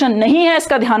प्रीपोजिशन नहीं है,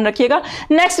 इसका ध्यान रखिएगा।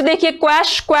 नेक्स्ट देखिए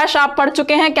क्वैश। क्वैश आप पढ़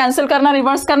चुके हैं, कैंसिल करना,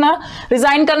 रिवर्स करना,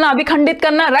 रिजाइन करना, अभिखंडित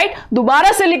करना, राइट।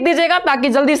 दोबारा से लिख दीजिएगा ताकि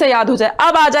जल्दी से याद हो जाए।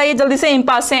 अब आ जाइए जल्दी से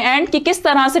इम्पास से एंड कि किस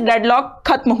तरह से डेडलॉक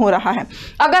खत्म हो रहा है।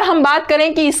 अगर हम बात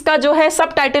करें कि इसका जो है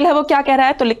सब टाइटल है वो क्या कह रहा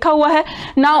है, तो लिखा हुआ है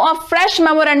now a fresh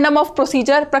memorandum of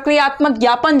procedure, प्रक्रियात्मक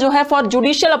ज्ञापन जो है फॉर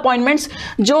जुडिशियल अपॉइंटमेंट्स,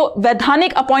 जो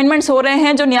वैधानिक अपॉइंटमेंट्स हो रहे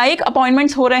हैं, जो न्यायिक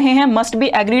अपॉइंटमेंट्स हो रहे हैं, मस्ट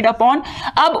बी एग्रीड अपॉन।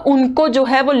 अब उनको जो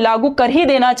है वो लागू कर ही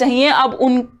देना चाहिए, अब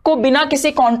उनको बिना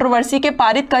किसी कंट्रोवर्सी के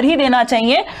पारित कर ही देना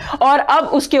चाहिए, और अब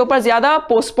उसके ऊपर ज्यादा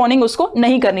पोस्टपोनिंग उसको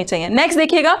नहीं करनी चाहिए। नेक्स्ट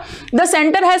देखिएगा, the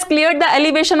centre has cleared the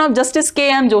elevation of justice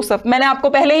KM Joseph. मैंने आपको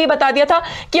पहले ही बता दिया था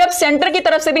कि अब सेंटर की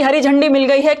तरफ से भी हरी झंडी मिल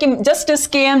गई है कि जस्टिस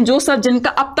KM जोसेफ, जिनका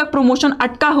अब तक प्रमोशन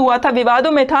अटका हुआ था,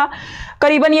 विवादों में था,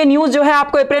 करीबन ये न्यूज जो है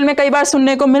आपको अप्रैल में कई बार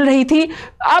सुनने को मिल रही थी,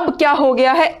 अब क्या हो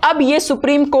गया है, अब ये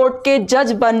सुप्रीम कोर्ट के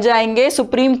जज बन जाएंगे,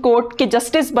 सुप्रीम कोर्ट के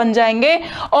जस्टिस बन जाएंगे,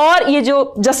 और ये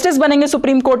जो जस्टिस बनेंगे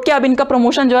सुप्रीम कोर्ट के, अब इनका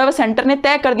प्रमोशन जो है वो सेंटर ने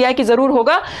तय कर दिया है कि जरूर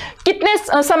होगा। कितने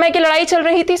समय की लड़ाई चल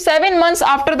रही थी? 7 months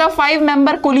after the 5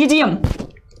 member collegium,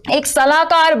 एक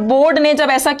सलाहकार बोर्ड ने जब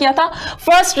ऐसा किया था,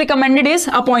 फर्स्ट रिकमेंडेड इज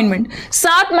अपॉइंटमेंट।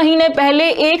 7 महीने पहले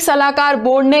एक सलाहकार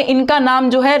बोर्ड ने इनका नाम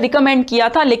जो है रिकमेंड किया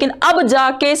था, लेकिन अब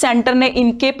जाके सेंटर ने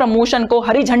इनके प्रमोशन को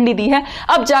हरी झंडी दी है,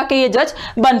 अब जाके ये जज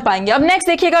बन पाएंगे। अब नेक्स्ट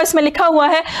देखिएगा, इसमें लिखा हुआ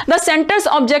है the centres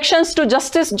objections to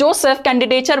justice Joseph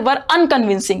candidature were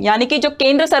unconvincing, यानी कि जो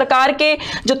केंद्र सरकार के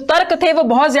जो तर्क थे वो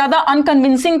बहुत ज्यादा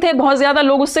अनकन्विंसिंग थे, बहुत ज्यादा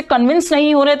लोग उससे कन्विंस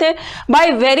नहीं हो रहे थे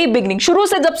बाय वेरी बिगिनिंग। शुरू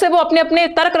से जब से वो अपने अपने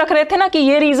तर्क रख रहे थे ना कि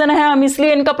ये रीजन है, हम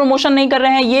इसलिए इनका प्रमोशन नहीं कर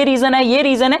रहे हैं, ये रीजन है, ये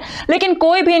रीजन है, लेकिन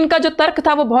कोई भी इनका जो तर्क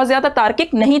था वो बहुत ज्यादा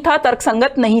तार्किक नहीं था,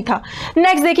 तर्कसंगत नहीं था।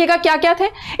 नेक्स्ट देखिएगा क्या क्या थे।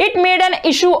 It made an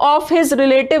issue of his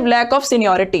relative lack of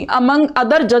seniority among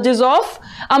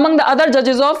the other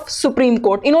जजेस ऑफ सुप्रीम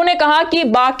कोर्ट। इन्होंने कहा कि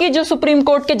बाकी जो सुप्रीम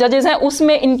कोर्ट के जजेस हैं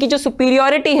उसमें इनकी जो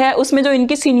सुपीरियरिटी है, उसमें जो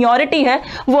इनकी सीनियरिटी है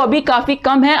वो अभी काफी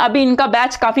कम है, अभी इनका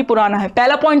बैच काफी पुराना है।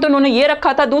 पहला पॉइंट उन्होंने ये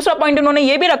रखा था। दूसरा पॉइंट उन्होंने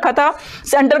ये भी रखा था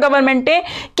सेंट्रल गवर्नमेंट ने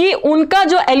कि उनका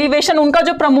जो एलिवेशन, उनका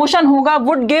जो प्रमोशन होगा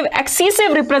would give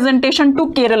excessive representation to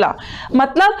Kerala.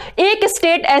 मतलब एक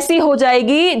स्टेट ऐसी हो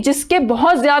जाएगी जिसके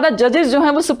बहुत ज्यादा जजेस जो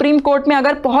हैं वो सुप्रीम कोर्ट में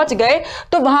अगर पहुंच गए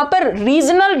तो वहां पर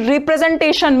रीजनल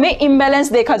रिप्रेजेंटेशन में इंबैलेंस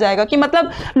देखा जाएगा, कि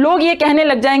मतलब लोग ये कहने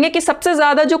लग जाएंगे कि सबसे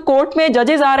ज्यादा जो कोर्ट में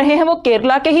जजेस आ रहे हैं वो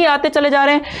केरला के ही आते चले जा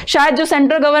रहे हैं, शायद जो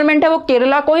सेंट्रल गवर्नमेंट है वो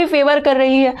केरला को ही फेवर कर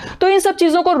रही है। तो इन सब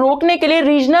चीजों को रोकने के लिए,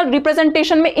 रीजनल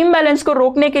रिप्रेजेंटेशन में इंबैलेंस को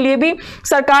रोकने के लिए भी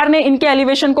सरकार ने इनके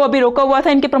एलिवेशन को अभी रोका हुआ था,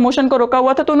 इनके प्रमोशन को रोका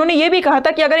हुआ था। तो उन्होंने ये भी कहा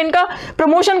था कि अगर इनका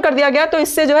प्रमोशन कर दिया गया तो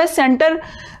इससे जो है सेंटर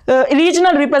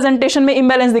रीजनल रिप्रेजेंटेशन में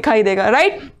इंबैलेंस दिखाई देगा,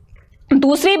 राइट।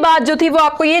 दूसरी बात जो थी वो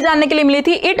आपको ये जानने के लिए मिली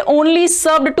थी, it only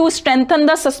served to strengthen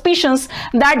the suspicions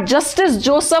that justice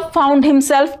Joseph found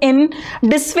himself in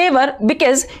disfavour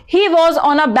because he was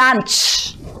on a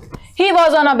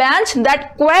bench that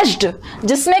क्वेश्ड,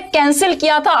 जिसने कैंसिल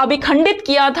किया था, अभी खंडित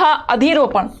किया था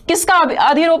अधिरोपण। किसका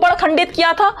अधिरोपण खंडित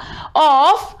किया था?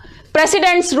 Of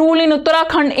President's rule in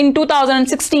Uttarakhand in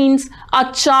 2016, a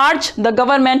charge the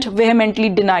government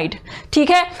vehemently denied।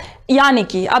 ठीक है, यानी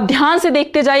कि अब ध्यान से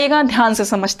देखते जाइएगा, ध्यान से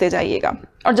समझते जाइएगा,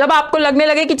 और जब आपको लगने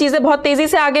लगे कि चीजें बहुत तेजी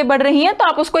से आगे बढ़ रही हैं तो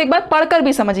आप उसको एक बार पढ़कर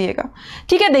भी समझिएगा।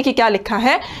 ठीक है, देखिए क्या लिखा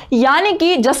है। यानी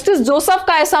कि जस्टिस जोसेफ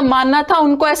का ऐसा मानना था,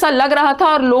 उनको ऐसा लग रहा था,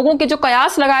 और लोगों के जो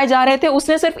कयास लगाए जा रहे थे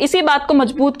उसने सिर्फ इसी बात को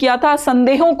मजबूत किया था,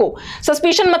 संदेहों को,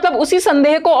 सस्पिशन मतलब उसी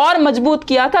संदेह को और मजबूत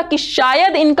किया था कि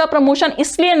शायद इनका प्रमोशन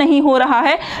इसलिए नहीं हो रहा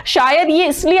है, शायद ये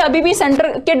इसलिए अभी भी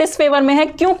सेंटर के डिसफेवर में है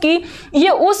क्योंकि ये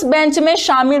उस बेंच में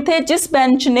शामिल थे जिस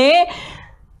बेंच ने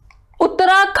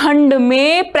उत्तराखंड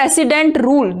में प्रेसिडेंट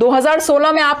रूल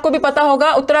 2016 में, आपको भी पता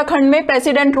होगा उत्तराखंड में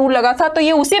प्रेसिडेंट रूल लगा था। तो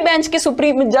ये उसी बेंच के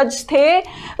सुप्रीम जज थे,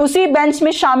 उसी बेंच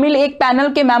में शामिल एक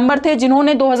पैनल के मेंबर थे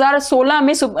जिन्होंने 2016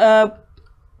 में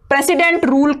प्रेसिडेंट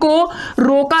रूल को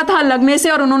रोका था लगने से,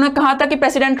 और उन्होंने कहा था कि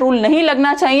प्रेसिडेंट रूल नहीं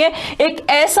लगना चाहिए। एक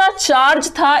ऐसा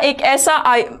चार्ज था, एक ऐसा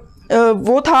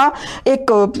वो था, एक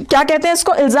क्या कहते हैं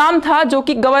इसको, इल्जाम था, जो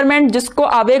कि गवर्नमेंट जिसको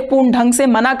आवेगपूर्ण ढंग से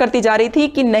मना करती जा रही थी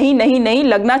कि नहीं नहीं नहीं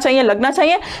लगना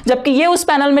चाहिए, जबकि ये उस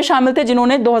पैनल में शामिल थे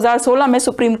जिन्होंने 2016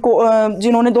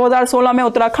 में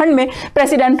उत्तराखंड में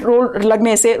प्रेसिडेंट रूल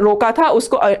लगने से रोका था,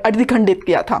 उसको अधिखंडित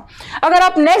किया था। अगर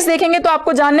आप नेक्स्ट देखेंगे तो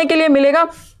आपको जानने के लिए मिलेगा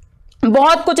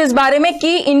बहुत कुछ इस बारे में,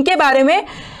 कि इनके बारे में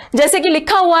जैसे कि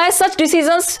लिखा हुआ है, सच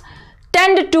decisions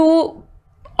tend to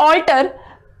alter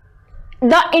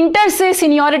the inter से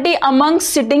सीनियरिटी अमंग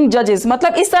सिटिंग जजेस।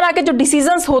 मतलब इस तरह के जो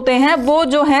डिसीजंस होते हैं वो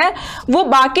जो है वो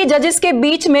बाकी जजेस के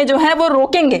बीच में जो है वो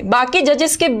रोकेंगे, बाकी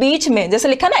जजेस के बीच में, जैसे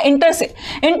लिखा ना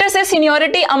इंटर से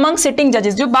सीनियरिटी अमंग सिटिंग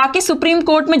जजेस, जो बाकी सुप्रीम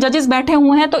कोर्ट में जजेस बैठे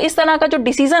हुए हैं, तो इस तरह का जो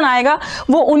डिसीजन आएगा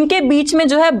वो उनके बीच में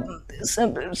जो है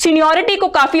सीनियरिटी को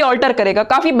काफी ऑल्टर करेगा,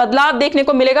 काफी बदलाव देखने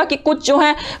को मिलेगा कि कुछ जो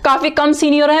है काफी कम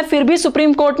सीनियर हैं फिर भी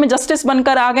सुप्रीम कोर्ट में जस्टिस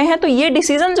बनकर आ गए हैं। तो ये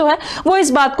डिसीजन जो है वो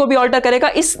इस बात को भी ऑल्टर करेगा,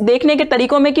 इस देखने के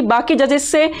तरीकों में कि बाकी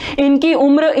जजेस से इनकी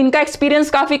उम्र, इनका एक्सपीरियंस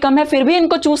काफी कम है, फिर भी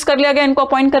इनको चूज कर लिया गया, इनको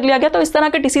अपॉइंट कर लिया गया। तो इस तरह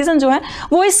के डिसीजन जो है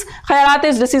वो इस खैरात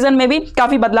इस डिसीजन में भी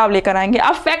काफी बदलाव लेकर आएंगे।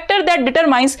 अब फैक्टर दैट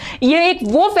डिटरमाइंस, ये एक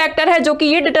वो फैक्टर है जो कि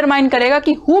ये डिटरमाइन करेगा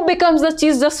कि who becomes the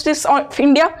chief justice of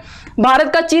India,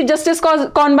 Bharat का चीफ जस्टिस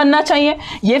कौन बनना चाहिए।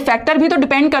 ये फैक्टर भी तो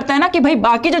डिपेंड करता है ना कि भाई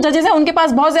बाकी जो जजेस हैं उनके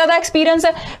पास बहुत ज्यादा एक्सपीरियंस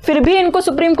है, फिर भी इनको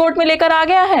सुप्रीम कोर्ट में लेकर आ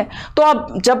गया है। तो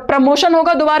अब जब प्रमोशन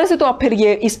होगा दोबारा से, तो अब फिर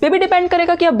ये इस पे भी डिपेंड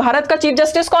करेगा कि अब भारत का चीफ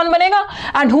जस्टिस कौन बनेगा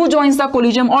and who joins the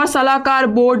collegium, और सलाहकार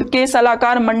बोर्ड के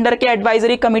सलाहकार मंडल के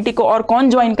एडवाइजरी कमेटी को और कौन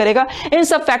ज्वाइन करेगा। इन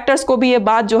सब फैक्टर्स को भी ये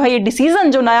बात जो है, ये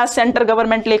डिसीजन जो नया सेंट्रल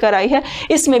गवर्नमेंट लेकर आई है,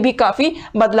 इसमें भी काफी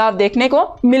बदलाव देखने को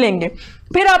मिलेंगे।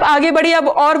 फिर आप आगे बढ़िए, अब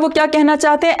और वो क्या कहना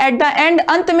चाहते हैं एट द एंड,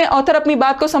 अंत में ऑथर अपनी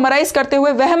बात को समराइज करते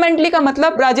हुए, वेहमेंटली का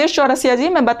मतलब राजेश चौरसिया जी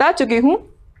मैं बता चुकी हूं,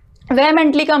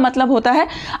 वेहमेंटली का मतलब होता है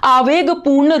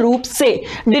आवेगपूर्ण रूप से,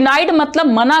 डिनाइड मतलब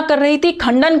मना कर रही थी,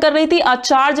 खंडन कर रही थी,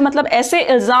 अचार्ज मतलब ऐसे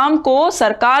इल्जाम को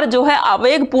सरकार जो है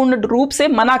आवेगपूर्ण रूप से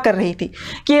मना कर रही थी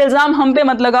कि इल्जाम हम पे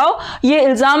मत लगाओ, ये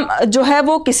इल्जाम जो है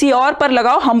वो किसी और पर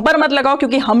लगाओ, हम पर मत लगाओ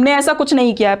क्योंकि हमने ऐसा कुछ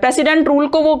नहीं किया है। प्रेसिडेंट रूल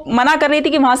को वो मना कर रही थी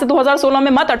कि वहां से 2016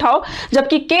 में मत उठाओ,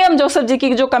 जबकि के.एम. जोसेफ जी की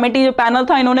जो कमेटी, जो पैनल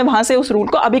था, इन्होंने वहां से उस रूल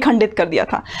को अभी खंडित कर दिया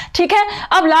था। ठीक है,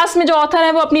 अब लास्ट में जो ऑथर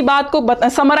है वो अपनी बात को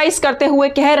समराइज करते हुए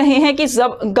कह रहे हैं कि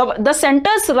the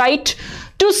centres right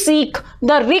to seek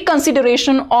the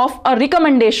reconsideration of a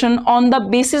recommendation on the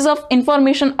basis of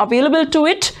information available to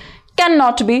it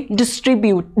cannot be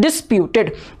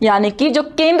disputed। यानी कि जो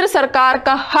केंद्र सरकार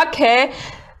का हक है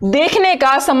देखने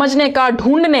का, समझने का,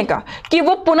 ढूंढने का, कि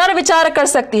वो पुनर्विचार कर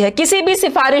सकती है किसी भी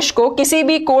सिफारिश को, किसी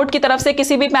भी कोर्ट की तरफ से,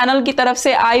 किसी भी पैनल की तरफ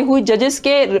से आई हुई जजेस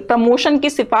के प्रमोशन की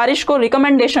सिफारिश को,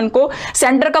 रिकमेंडेशन को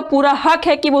सेंटर का पूरा हक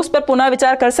है कि वो उस पर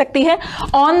पुनर्विचार कर सकती है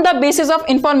on the basis of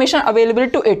information available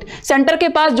to it. Centre के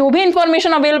पास जो भी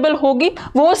इंफॉर्मेशन अवेलेबल होगी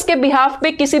वो उसके बिहाफ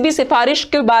पे किसी भी सिफारिश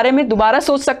के बारे में दोबारा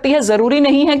सोच सकती है। जरूरी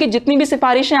नहीं है कि जितनी भी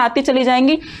सिफारिशें आती चली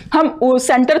जाएंगी हम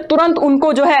सेंटर तुरंत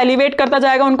उनको जो है एलिवेट करता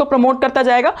जाएगा, उनको प्रमोट करता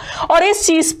जाएगा। और इस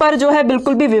चीज पर जो है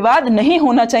बिल्कुल भी विवाद नहीं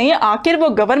होना चाहिए। आखिर वो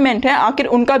गवर्नमेंट है, आखिर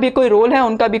उनका भी कोई रोल है,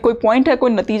 उनका भी कोई पॉइंट है,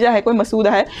 कोई नतीजा है, कोई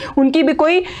मसूदा है, उनकी भी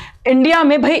कोई इंडिया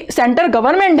में भाई सेंटर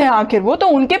गवर्नमेंट है, आखिर वो तो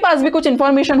उनके पास भी कुछ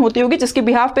इंफॉर्मेशन होती होगी जिसके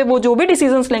बिहाफ पे वो जो भी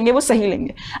डिसीजंस लेंगे वो सही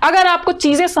लेंगे। अगर आपको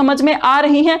चीजें समझ में आ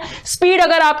रही हैं, स्पीड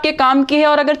अगर आपके काम की है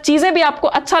और अगर चीजें भी आपको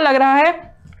अच्छा लग रहा है,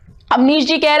 अवनीश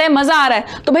जी कह रहे हैं मजा आ रहा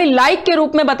है, तो भाई लाइक के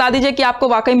रूप में बता दीजिए कि आपको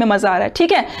वाकई में मजा आ रहा है।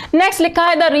 ठीक है, नेक्स्ट लिखा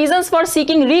है the reasons for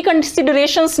seeking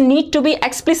रिकंसिडरेशंस need to be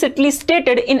explicitly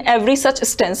stated in every such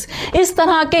instance. इस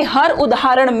तरह के हर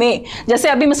उदाहरण में, जैसे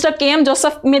अभी मिस्टर के.एम.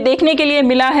 जोसेफ में देखने के लिए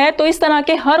मिला है, तो इस तरह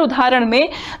के हर उदाहरण में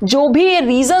जो भी ये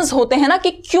रीजंस होते हैं ना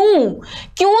कि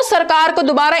क्यों सरकार को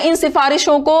दोबारा इन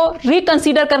सिफारिशों को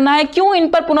रिकंसीडर करना है, क्यों इन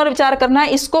पर पुनर्विचार करना है,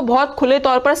 इसको बहुत खुले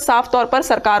तौर पर, साफ तौर पर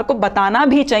सरकार को बताना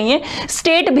भी चाहिए,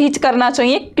 स्टेट भी करना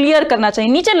चाहिए, क्लियर करना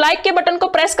चाहिए। नीचे लाइक के बटन को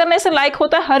प्रेस करने से लाइक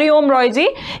होता है। हरिओम रॉय जी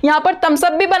यहां पर थम्स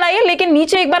अप भी बनाइए, लेकिन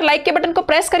नीचे एक बार लाइक के बटन को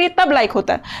प्रेस करिए तब लाइक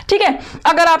होता है। ठीक है,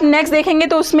 अगर आप नेक्स्ट देखेंगे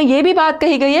तो उसमें यह भी बात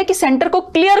कही गई है कि सेंटर को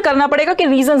क्लियर करना पड़ेगा कि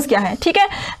रीजंस क्या है। ठीक है,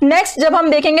 नेक्स्ट जब हम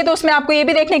देखेंगे तो उसमें आपको यह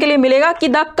भी देखने के लिए मिलेगा कि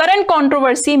the current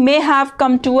controversy may have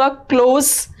come to a close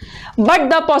but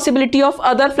the possibility of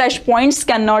other flash points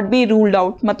can not be ruled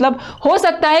out. मतलब हो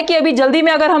सकता है कि अभी जल्दी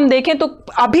में अगर हम देखें तो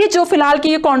अभी जो फिलहाल की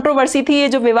ये कंट्रोवर्सी थी, ये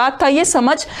जो विवाद था,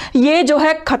 ये जो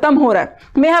है खत्म हो रहा है।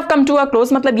 May have come to a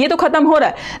close मतलब ये तो खत्म हो रहा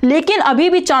है, लेकिन अभी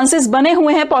भी चांसेस बने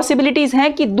हुए हैं, पॉसिबिलिटीज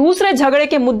हैं कि दूसरे झगड़े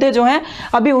के मुद्दे जो हैं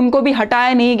अभी उनको भी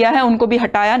हटाया नहीं गया है, उनको भी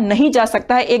हटाया नहीं जा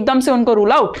सकता है, एकदम से उनको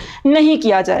रूल आउट नहीं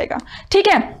किया जाएगा। ठीक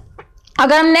है,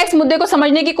 अगर हम नेक्स्ट मुद्दे को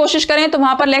समझने की कोशिश करें तो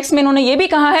वहां पर नेक्स्ट में इन्होंने ये भी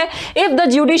कहा है, if the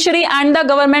judiciary and the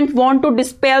government want to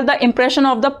dispel the impression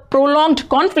of the prolonged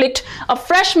conflict, a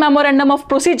fresh memorandum of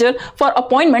procedure for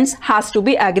appointments has to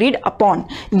be agreed upon.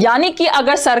 यानी कि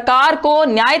अगर सरकार को,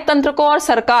 न्याय तंत्र को और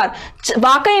सरकार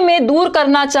वाकई में दूर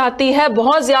करना चाहती है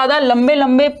बहुत ज्यादा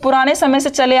लंबे पुराने समय से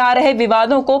चले आ रहे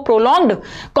विवादों को, प्रोलॉन्ग्ड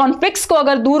कॉन्फ्लिक्ट्स को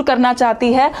अगर दूर करना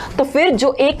चाहती है, तो फिर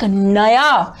जो एक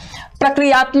नया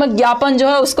प्रक्रियात्मक ज्ञापन जो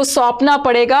है उसको सौंपना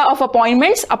पड़ेगा ऑफ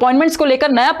अपॉइंटमेंट्स को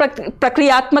लेकर नया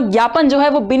प्रक्रियात्मक ज्ञापन जो है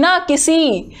वो बिना किसी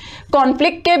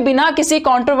कॉन्फ्लिक्ट के, बिना किसी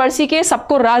कंट्रोवर्सी के,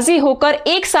 सबको राजी होकर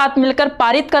एक साथ मिलकर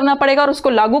पारित करना पड़ेगा और उसको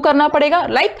लागू करना पड़ेगा।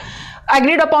 लाइक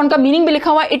एग्रीड अपॉन का मीनिंग भी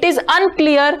लिखा हुआ, it is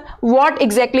unclear what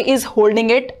exactly is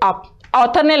holding it up.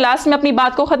 Author ने लास्ट में अपनी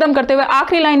बात को खत्म करते हुए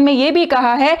आखिरी लाइन में यह भी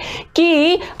कहा है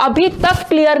कि अभी तक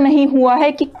क्लियर नहीं हुआ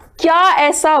है कि क्या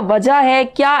ऐसा वजह है,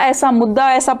 क्या ऐसा मुद्दा,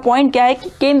 ऐसा पॉइंट क्या है कि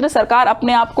केंद्र सरकार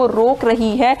अपने आप को रोक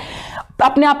रही है,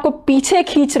 अपने आप को पीछे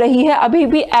खींच रही है अभी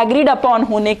भी एग्रीड अपॉन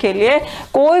होने के लिए,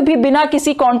 कोई भी बिना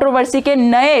किसी कंट्रोवर्सी के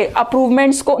नए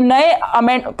अप्रूवमेंट्स को, नए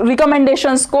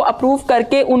रिकमेंडेशंस को अप्रूव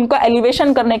करके उनका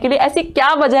एलिवेशन करने के लिए ऐसी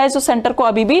क्या वजह है जो सेंटर को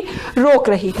अभी भी रोक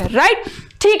रही है। राइट,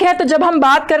 ठीक है, तो जब हम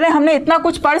बात कर रहे हैं, हमने इतना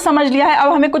कुछ पढ़ समझ लिया है,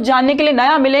 अब हमें कुछ जानने के लिए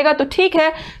नया मिलेगा, तो ठीक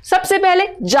है, सबसे पहले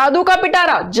जादू का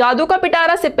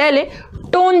पिटारा से पहले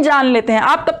टोन जान लेते हैं।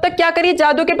 आप तब तक क्या करिए,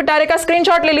 जादू के पिटारे का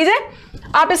स्क्रीनशॉट ले लीजिए,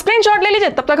 आप स्क्रीनशॉट ले लीजिए,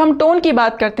 तब तक हम टोन की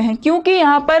बात करते हैं, क्योंकि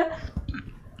यहां पर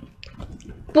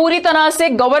पूरी तरह से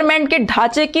गवर्नमेंट के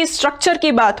ढांचे की, स्ट्रक्चर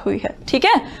की बात हुई है। ठीक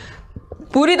है,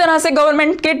 पूरी तरह से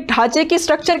गवर्नमेंट के ढांचे की,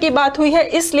 स्ट्रक्चर की बात हुई है,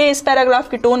 इसलिए इस पैराग्राफ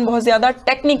की टोन बहुत ज्यादा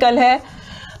टेक्निकल है।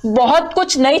 बहुत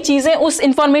कुछ नई चीजें उस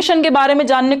इंफॉर्मेशन के बारे में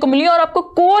जानने को मिली और आपको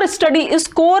कोर स्टडी, इस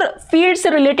कोर फील्ड से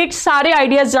रिलेटेड सारे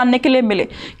आइडियाज जानने के लिए मिले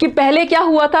कि पहले क्या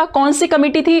हुआ था, कौन सी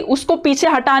कमिटी थी, उसको पीछे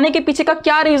हटाने के पीछे का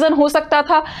क्या रीजन हो सकता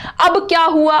था, अब क्या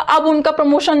हुआ, अब उनका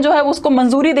प्रमोशन जो है उसको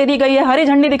मंजूरी दे दी गई है, हरी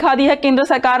झंडी दिखा दी है केंद्र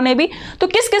सरकार ने भी। तो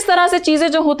किस किस तरह से चीजें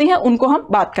जो होती हैं उनको हम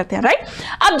बात करते हैं। राइट,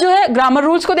 अब जो है ग्रामर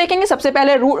रूल्स को देखेंगे। सबसे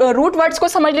पहले रूट वर्ड्स को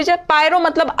समझ लीजिए। पायरो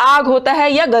मतलब आग होता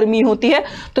है या गर्मी होती है,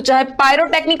 तो चाहे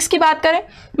पायरोटेक्निक्स की बात करें,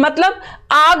 मतलब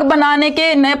आग बनाने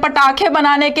के, नए पटाखे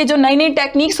बनाने के जो नई नई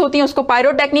टेक्निक्स होती हैं उसको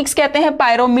पायरोटेक्निक्स कहते हैं।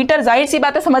 पायरोमीटर, जाहिर सी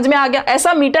बात है, समझ में आ गया,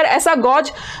 ऐसा मीटर, ऐसा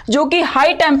गॉज जो कि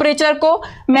हाई टेम्परेचर को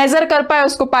मेजर कर पाए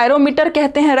उसको पायरोमीटर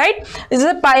कहते हैं। राइट,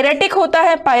 जैसे पायरेटिक होता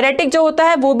है, पायरेटिक जो होता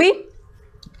है वो भी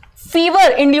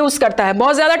फीवर इंड्यूस करता है।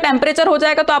 बहुत ज्यादा टेम्परेचर हो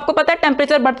जाएगा तो आपको पता है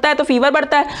टेम्परेचर बढ़ता है तो फीवर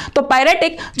बढ़ता है, तो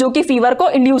पायरेटिक जो कि फीवर को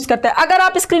इंड्यूस करता है। अगर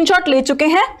आप स्क्रीनशॉट ले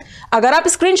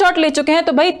चुके हैं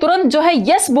तो भाई तुरंत जो है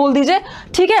यस बोल दीजिए,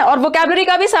 ठीक है, और वोकैबुलरी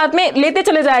का भी साथ में लेते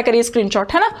चले जाया करिए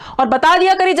स्क्रीनशॉट, है ना, और बता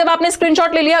दिया करिए जब आपने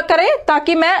स्क्रीनशॉट ले लिया करे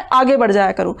ताकि मैं आगे बढ़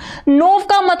जाया करूं। नोव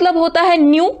का मतलब होता है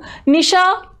न्यू। निशा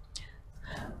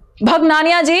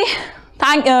भगनानिया जी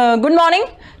गुड मॉर्निंग,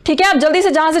 ठीक है, आप जल्दी से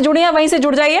जहां से जुड़ी हैं वहीं से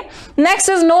जुड़ जाइए। Next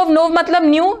is now. नोव मतलब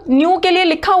न्यू। न्यू के लिए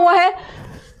लिखा हुआ है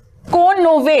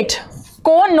कोनोवेट।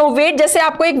 कोनोवेट जैसे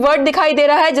आपको एक वर्ड दिखाई दे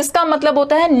रहा है जिसका मतलब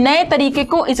होता है नए तरीके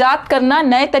को इजाद करना,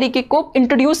 नए तरीके को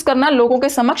इंट्रोड्यूस करना, लोगों के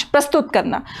समक्ष प्रस्तुत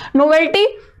करना। नोवेल्टी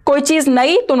कोई चीज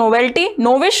नई तो नोवेल्टी।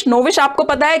 नोविश, नोविश आपको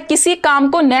पता है किसी काम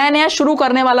को नया नया शुरू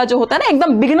करने वाला जो होता है ना,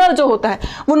 एकदम बिगिनर जो होता है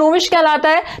वो नोविश कहलाता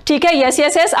है, ठीक है। यस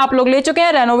यस यस आप लोग ले चुके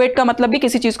हैं। रेनोवेट का मतलब भी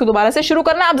किसी चीज को दोबारा से शुरू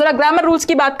करना। अब जरा ग्रामर रूल्स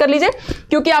की बात कर लीजिए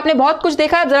क्योंकि आपने बहुत कुछ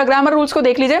देखा है, जरा ग्रामर रूल्स को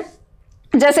देख लीजिए।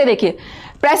 जैसे देखिए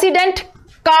प्रेसिडेंट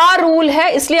का रूल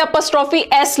है इसलिए अपॉस्ट्रोफी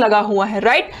एस लगा हुआ है,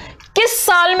 राइट। किस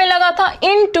साल में लगा था?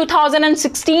 इन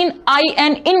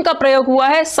 2016 इन का प्रयोग हुआ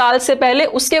है साल से पहले।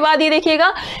 उसके बाद ये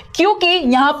देखिएगा क्योंकि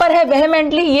यहां पर है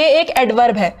वेहेमेंटली, ये एक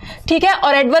एडवर्ब है, ठीक है,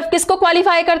 और एडवर्ब किसको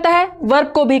क्वालिफाई करता है?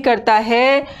 वर्ब को भी करता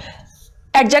है,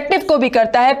 एडजेक्टिव को भी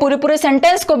करता है, पूरे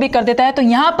सेंटेंस को भी कर देता है। तो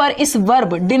यहां पर इस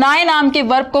वर्ब डिनाई नाम के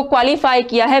वर्ब को क्वालिफाई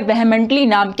किया है वेहेमेंटली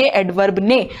नाम के एडवर्ब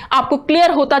ने। आपको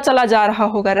क्लियर होता चला जा रहा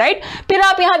होगा, राइट। फिर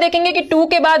आप यहां देखेंगे कि टू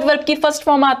के बाद वर्ब की फर्स्ट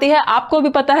फॉर्म आती है, आपको भी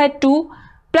पता है टू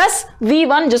प्लस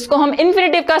V1 जिसको हम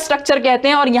इन्फिनेटिव का स्ट्रक्चर कहते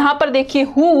हैं। और यहां पर देखिए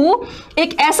हु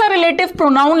एक ऐसा रिलेटिव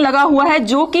प्रोनाउन लगा हुआ है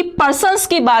जो कि पर्सन्स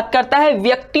की बात करता है,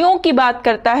 व्यक्तियों की बात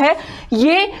करता है।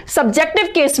 ये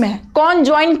सब्जेक्टिव केस में है, कौन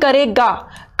ज्वाइन करेगा,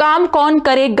 काम कौन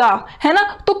करेगा, है ना,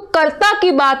 तो कर्ता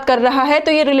की बात कर रहा है।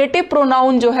 तो ये रिलेटिव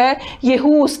प्रोनाउन जो है ये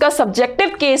हु उसका सब्जेक्टिव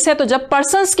केस है। तो जब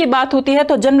पर्सन्स की बात होती है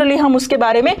तो जनरली हम उसके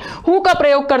बारे में हु का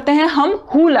प्रयोग करते हैं, हम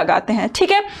हु लगाते हैं,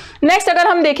 ठीक है। नेक्स्ट अगर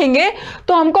हम देखेंगे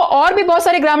तो हमको और भी बहुत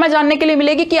सारी ग्रामर जानने के लिए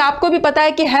मिलेगी कि आपको भी पता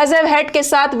है कि हैज हैव हैड के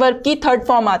साथ वर्ब की थर्ड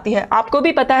फॉर्म आती है। आपको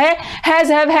भी पता है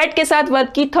हैज हैव हैड के साथ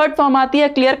वर्ब की थर्ड फॉर्म आती है,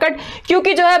 क्लियर कट।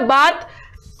 क्योंकि जो है बात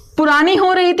पुरानी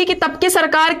हो रही थी कि तब के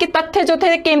सरकार के तथ्य जो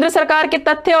थे, केंद्र सरकार के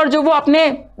तथ्य और जो वो अपने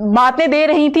बातें दे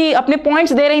रही थी, अपने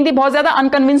पॉइंट्स दे रही थी, बहुत ज्यादा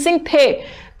अनकन्विंसिंग थे।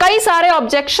 कई सारे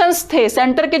ऑब्जेक्शंस थे,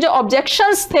 सेंटर के जो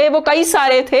ऑब्जेक्शंस थे वो कई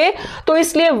सारे थे, तो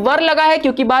इसलिए वर लगा है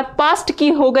क्योंकि बात पास्ट की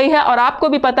हो गई है। और आपको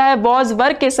भी पता है वॉज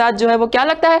वर्ग के साथ जो है वो क्या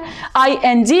लगता है?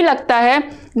 ING लगता है।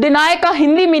 डिनाई का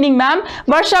हिंदी मीनिंग मैम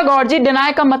वर्षा गौर जी,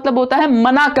 डिनाई का मतलब होता है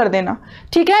मना कर देना,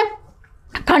 ठीक है,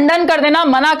 खंडन कर देना,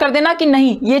 मना कर देना कि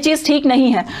नहीं ये चीज ठीक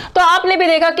नहीं है। तो आपने भी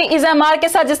देखा कि इज एम आर के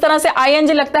साथ जिस तरह से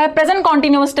ING लगता है प्रेजेंट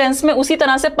कॉन्टिन्यूअस टेंस में, उसी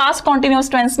तरह से पास्ट कॉन्टिन्यूअस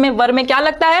टेंस में वर में क्या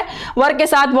लगता है? वर के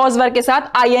साथ, वॉज वर के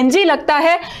साथ ING लगता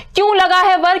है। क्यों लगा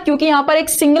है वर? क्योंकि यहां पर एक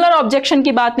सिंगुलर ऑब्जेक्शन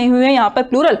की बात नहीं हुई है, यहां पर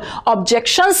प्लूरल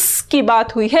ऑब्जेक्शंस की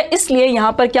बात हुई है, इसलिए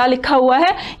यहां पर क्या लिखा हुआ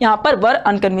है? यहां पर वर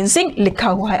अनकन्विंसिंग लिखा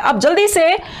हुआ है। अब जल्दी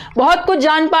से बहुत कुछ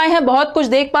जान पाए हैं, बहुत कुछ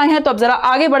देख पाए हैं, तो अब जरा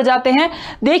आगे बढ़ जाते हैं।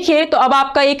 देखिए तो अब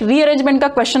आपका एक रीअरेंजमेंट का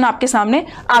क्वेश्चन आपके सामने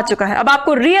आ चुका है। अब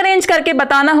आपको रीअरेंज करके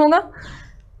बताना होगा।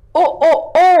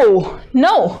 Oh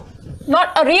no,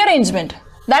 not a rearrangement,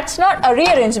 that's not a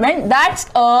rearrangement, that's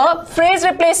a phrase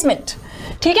replacement,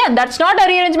 ठीक है। That's not a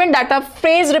rearrangement, that a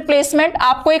phrase replacement.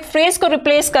 आपको एक फ्रेज को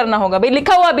रिप्लेस करना होगा। भाई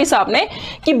लिखा हुआ अभी सामने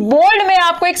कि बोल्ड में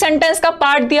आपको एक सेंटेंस का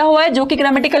पार्ट दिया हुआ है जो कि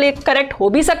ग्रामेटिकली करेक्ट हो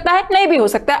भी सकता है, नहीं भी हो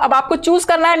सकता है। अब आपको चूज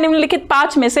करना है निम्नलिखित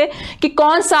 5 में से कि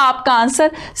कौन सा आपका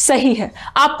आंसर सही है।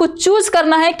 आपको चूज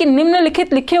करना है कि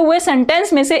निम्नलिखित लिखे हुए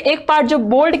सेंटेंस में से एक पार्ट जो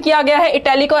बोल्ड किया गया है,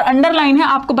 इटैलिक और अंडरलाइन है,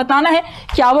 आपको बताना है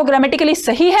क्या वो ग्रामेटिकली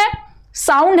सही है,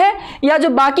 साउंड है, या जो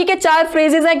बाकी के 4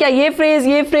 फ्रेजेस हैं, क्या ये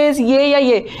फ्रेज, ये या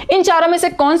ये, इन चारों में से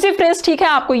कौन सी फ्रेज ठीक है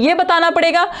आपको ये बताना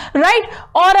पड़ेगा, राइट।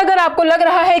 और अगर आपको लग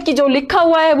रहा है कि जो लिखा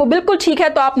हुआ है वो बिल्कुल ठीक है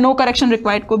तो आप नो करेक्शन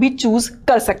रिक्वायर्ड को भी चूज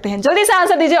कर सकते हैं। जल्दी से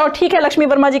आंसर दीजिए। और ठीक है, लक्ष्मी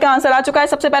वर्मा जी का आंसर आ चुका है।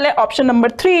 सबसे पहले ऑप्शन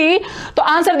नंबर 3, तो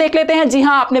आंसर देख लेते हैं। जी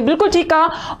हाँ, आपने बिल्कुल ठीक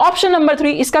कहा, ऑप्शन नंबर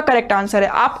 3 इसका करेक्ट आंसर है।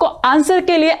 आपको आंसर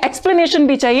के लिए एक्सप्लेनेशन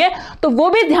भी चाहिए तो वो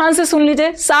भी ध्यान से सुन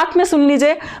लीजिए, साथ में सुन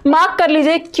लीजिए, मार्क कर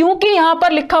लीजिए, क्योंकि यहां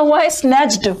पर लिखा हुआ है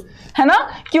स्नैच्ड, है ना,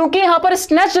 क्योंकि यहां पर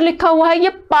स्नैच्ड लिखा हुआ है, ये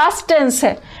पास्ट टेंस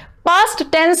है, पास्ट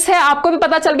टेंस है। आपको भी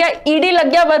पता चल गया, ईडी लग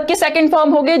गया, वर्ब की सेकंड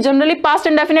फॉर्म हो गई। जनरली पास्ट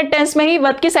इंडेफिनिट टेंस में ही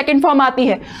वर्ब की सेकंड फॉर्म आती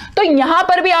है। तो यहां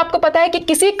पर भी आपको पता है कि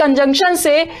किसी कंजंक्शन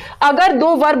से अगर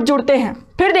 2 वर्ब जुड़ते हैं,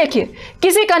 फिर देखिए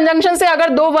किसी कंजंक्शन से अगर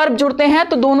 2 वर्ब जुड़ते हैं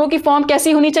तो दोनों की फॉर्म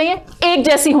कैसी होनी चाहिए? एक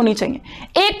जैसी होनी चाहिए।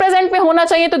 एक प्रेजेंट में होना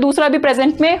चाहिए तो दूसरा भी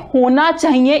प्रेजेंट में होना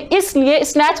चाहिए। इसलिए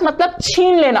स्नैच मतलब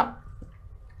छीन लेना,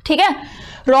 ठीक है।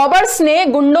 रॉबर्ट्स ने,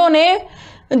 गुंडों ने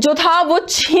जो था वो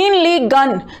छीन ली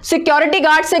गन, सिक्योरिटी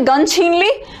गार्ड से गन छीन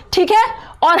ली, ठीक है,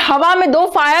 और हवा में 2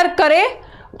 फायर करे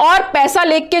और पैसा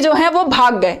लेके जो है वो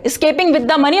भाग गए, escaping with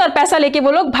the money, और पैसा लेके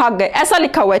वो लोग भाग गए, ऐसा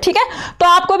लिखा हुआ है, ठीक है। तो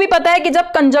आपको भी पता है कि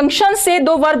जब कंजंक्शन से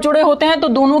दो वर्ब जुड़े होते हैं तो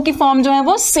दोनों की फॉर्म जो है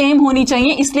वो सेम होनी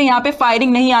चाहिए, इसलिए यहां पे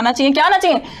फायरिंग नहीं आना चाहिए, क्या आना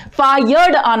चाहिए,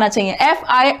 फायर्ड आना चाहिए,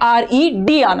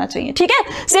 FIRED आना चाहिए, ठीक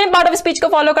है। सेम पार्ट ऑफ स्पीच को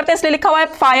फॉलो करते हैं, इसलिए लिखा हुआ है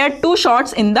fired 2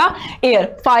 shots in the air,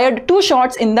 fired 2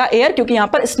 shots in the air, क्योंकि यहां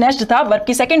पर स्नैच्ड था, वर्ब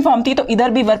की सेकंड फॉर्म थी, तो इधर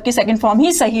भी वर्ब की सेकंड फॉर्म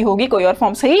ही सही होगी, कोई और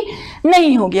फॉर्म सही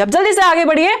नहीं होगी। अब जल्दी से आगे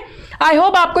बढ़िए, आई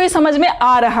होप आपको ये समझ में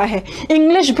आ रहा है।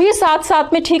 इंग्लिश भी साथ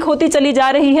साथ में ठीक होती चली जा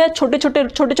रही है, छोटे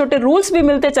छोटे रूल्स भी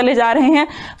मिलते चले जा रहे हैं।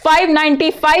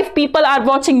 595 people are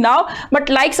watching now but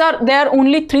likes are there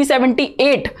only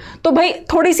 378। तो भाई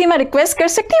थोड़ी सी मैं रिक्वेस्ट कर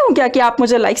सकती हूँ क्या कि आप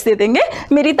मुझे लाइक्स दे देंगे,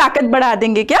 मेरी ताकत बढ़ा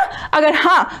देंगे क्या? अगर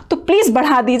हाँ तो प्लीज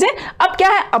बढ़ा दीजिए। अब क्या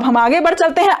है, अब हम आगे बढ़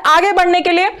चलते हैं। आगे बढ़ने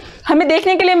के लिए हमें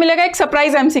देखने के लिए मिलेगा एक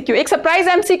सरप्राइज एमसीक्यू, एक सरप्राइज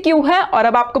एमसीक्यू है, और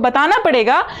अब आपको बताना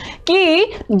पड़ेगा कि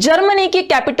जर्मनी की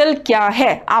कैपिटल क्या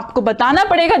है, आपको बताना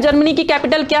पड़ेगा जर्मनी की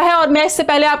कैपिटल क्या है। और मैं इससे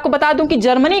पहले आपको बता दूं कि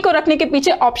जर्मनी को रखने के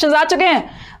पीछे ऑप्शंस आ चुके हैं,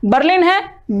 बर्लिन है,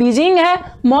 बीजिंग है,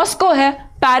 मॉस्को है,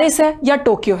 पेरिस है या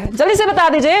टोक्यो है। जल्दी से बता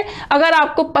दीजिए। अगर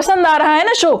आपको पसंद आ रहा है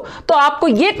ना शो, तो आपको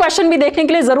ये क्वेश्चन भी देखने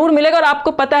के लिए जरूर मिलेगा। और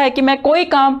आपको पता है कि मैं कोई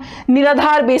काम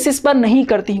निराधार बेसिस पर नहीं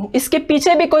करती हूं, इसके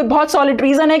पीछे भी कोई बहुत सॉलिड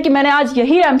रीजन है कि मैंने आज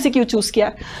यही एमसीक्यू चूज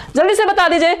किया। जल्दी से बता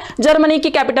दीजिए जर्मनी की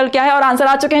कैपिटल क्या है, और आंसर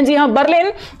आ चुके हैं। जी हाँ,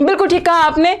 बर्लिन। बिल्कुल ठीक कहा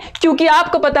आपने, क्योंकि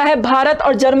आपको पता है भारत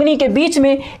और जर्मनी के बीच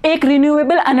में एक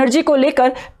रिन्यूएबल एनर्जी को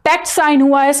लेकर पैक्ट साइन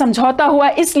हुआ है, समझौता हुआ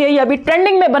है, इसलिए ये अभी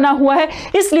ट्रेंडिंग में बना हुआ है,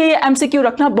 इसलिए ये एमसीक्यू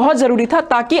रखना बहुत जरूरी था,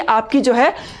 ताकि आपकी जो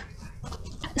है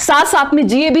साथ साथ में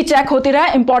जीए भी चेक होती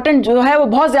रहे, इंपॉर्टेंट जो है वो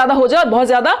बहुत ज्यादा हो जाए और बहुत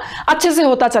ज्यादा अच्छे से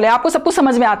होता चले, आपको सब कुछ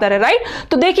समझ में आता रहे, राइट।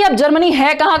 तो देखिए अब जर्मनी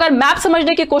है कहां, अगर मैप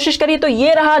समझने की कोशिश करिए तो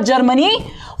ये रहा जर्मनी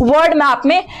वर्ल्ड मैप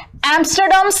में,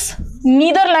 एम्स्टरडम्स,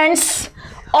 नीदरलैंड्स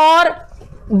और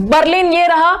बर्लिन ये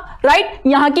रहा, राइट।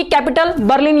 यहां की कैपिटल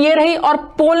बर्लिन ये रही, और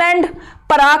पोलैंड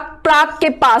प्राग के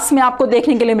पास में आपको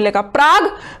देखने के लिए मिलेगा, प्राग,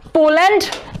 पोलैंड,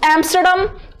 एम्स्टरडम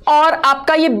और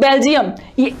आपका ये बेल्जियम,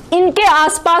 ये इनके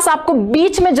आसपास आपको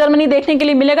बीच में जर्मनी देखने के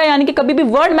लिए मिलेगा। यानी कि कभी भी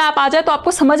वर्ल्ड मैप आ जाए तो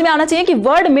आपको समझ में आना चाहिए कि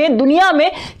वर्ल्ड में, दुनिया में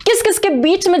किस किस के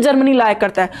बीच में जर्मनी लाया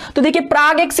करता है। तो देखिए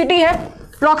प्राग एक सिटी है,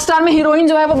 रॉकस्टार में हीरोइन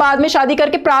जो है वो बाद में शादी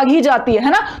करके प्राग ही जाती है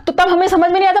ना, तो तब हमें समझ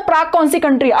में नहीं आता प्राग कौन सी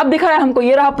कंट्री है। अब दिखा है हमको,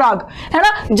 ये रहा प्राग, है ना,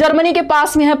 जर्मनी के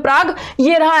पास में है प्राग।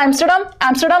 ये रहा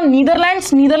एम्स्टरडम,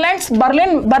 नीदरलैंड्स,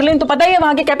 बर्लिन तो पता ही है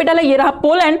वहां की कैपिटल है। ये रहा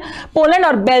पोलैंड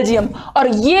और बेल्जियम, और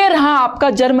ये रहा आपका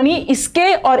जर्मनी।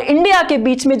 इसके और इंडिया के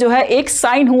बीच में जो है एक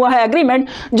साइन हुआ है एग्रीमेंट,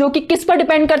 जो कि किस पर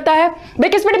डिपेंड करता है भाई,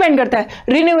 किस पर डिपेंड करता है,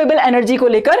 रिन्यूएबल एनर्जी को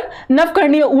लेकर,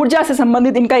 नवकरणीय ऊर्जा से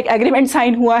संबंधित इनका एक एग्रीमेंट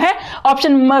साइन हुआ है।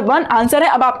 ऑप्शन नंबर 1 आंसर है।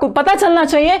 अब आपको पता चलना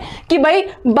चाहिए कि भाई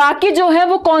बाकी जो है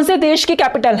वो कौन से देश की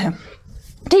कैपिटल है,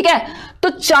 ठीक है। तो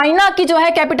चाइना की जो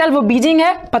है कैपिटल वो बीजिंग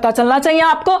है, पता चलना चाहिए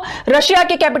आपको। रशिया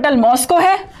की कैपिटल मॉस्को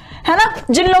है ना।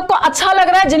 जिन लोग को अच्छा लग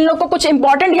रहा है, जिन लोग को कुछ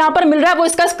इंपॉर्टेंट यहां पर मिल रहा है, वो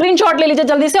इसका स्क्रीनशॉट ले लीजिए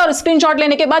जल्दी से, और स्क्रीनशॉट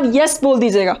लेने के बाद यस बोल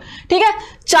दीजिएगा, ठीक है।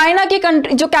 चाइना की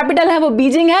कंट्री जो कैपिटल है वो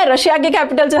बीजिंग है, रशिया की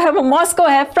कैपिटल जो है वो मॉस्को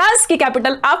है, फ्रांस की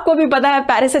कैपिटल आपको भी पता है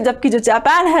पेरिस है, जबकि जो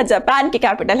जापान है, जापान की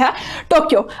कैपिटल है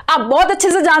टोक्यो। आप बहुत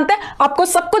अच्छे से जानते हैं, आपको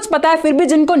सब कुछ पता है, फिर भी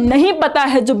जिनको नहीं पता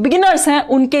है, जो बिगिनर्स हैं,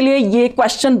 उनके लिए ये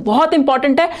क्वेश्चन बहुत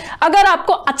इंपॉर्टेंट है। अगर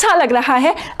आपको अच्छा लग रहा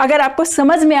है, अगर आपको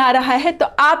समझ में आ रहा है, तो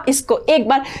आप इसको एक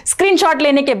बार स्क्रीनशॉट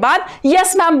लेने के बाद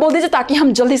यस मैम बोल दीजिए, ताकि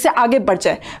हम जल्दी से आगे बढ़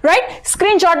जाए, राइट।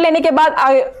 स्क्रीनशॉट लेने के बाद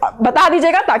बता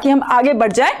दीजिएगा ताकि हम आगे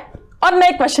बढ़ जाए और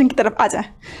नए क्वेश्चन की तरफ आ जाए।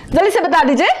 जल्दी से बता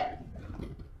दीजिए।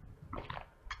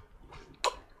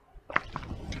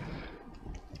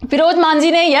 फिरोज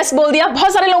मांझी ने यस बोल दिया,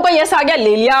 बहुत सारे लोगों का यस आ गया,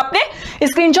 ले लिया आपने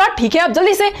स्क्रीनशॉट, ठीक है। अब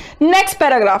जल्दी से नेक्स्ट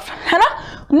पैराग्राफ, है ना,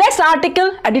 नेक्स्ट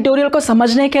आर्टिकल एडिटोरियल को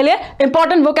समझने के लिए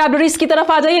इंपॉर्टेंट वोकैबुलरीज की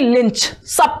तरफ आ जाइए। लिंच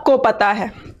सबको पता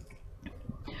है,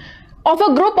 of a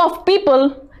group of people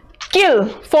kill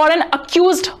for an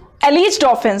accused alleged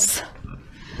offense,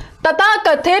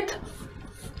 तथाकथित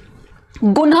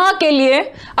गुनाह के लिए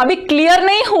अभी क्लियर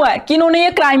नहीं हुआ है कि इन्होंने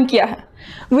ये क्राइम किया है,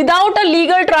 विदाउट अ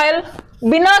लीगल ट्रायल,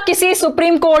 बिना किसी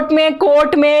सुप्रीम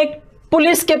कोर्ट में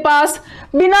पुलिस के पास,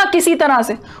 बिना किसी तरह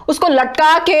से उसको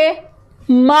लटका के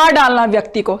मार डालना,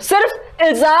 व्यक्ति को सिर्फ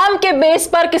इल्जाम के बेस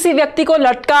पर किसी व्यक्ति को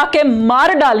लटका के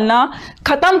मार डालना,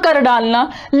 खत्म कर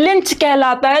डालना लिंच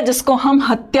कहलाता है, जिसको हम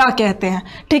हत्या कहते हैं,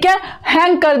 ठीक है।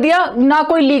 हैंग कर दिया, ना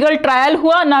कोई लीगल ट्रायल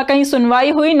हुआ, ना कहीं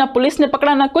सुनवाई हुई, ना पुलिस ने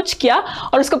पकड़ा, ना कुछ किया,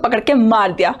 और उसको पकड़ के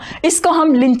मार दिया, इसको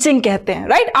हम लिंचिंग कहते हैं,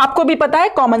 राइट। आपको भी पता है,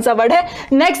 कॉमन सा वर्ड है।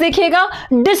 नेक्स्ट देखिएगा,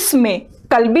 डिसमे,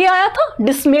 कल भी आया था,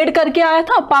 डिसमेड करके आया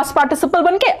था, पास्ट पार्टिसिपल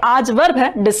बन के, आज वर्ब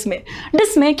है डिसमे।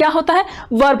 डिसमे क्या होता है?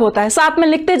 वर्ब होता है। साथ में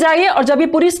लिखते जाइए और जब ये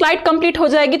पूरी स्लाइड कंप्लीट हो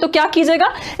जाएगी तो क्या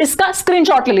कीजिएगा, इसका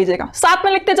स्क्रीनशॉट ले लीजिएगा, साथ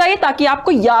में लिखते जाइए ताकि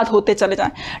आपको याद होते चले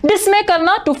जाए। डिसमे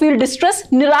करना, टू फील डिस्ट्रेस,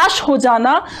 निराश हो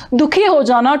जाना, दुखी हो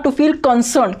जाना, टू फील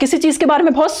कंसर्न, किसी चीज के बारे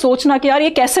में बहुत सोचना कि यार ये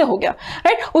कैसे हो गया,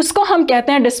 राइट, उसको हम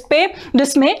कहते हैं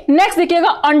डिसमे। नेक्स्ट देखिएगा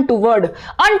अनटूवर्ड।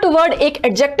 अनटूवर्ड एक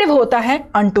एडजेक्टिव होता है,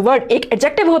 अनटूवर्ड एक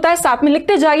एडजेक्टिव होता है, साथ में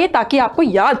लिखते जाइए ताकि आपको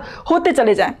याद होते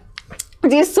चले जाएं।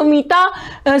 जी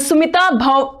सुमिता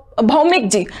भौमिक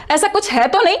जी, ऐसा कुछ है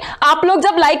तो नहीं, आप लोग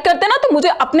जब लाइक करते हैं ना तो मुझे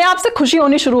अपने आप से खुशी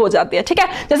होनी शुरू हो जाती है, ठीक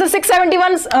है। जैसे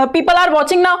 671 people are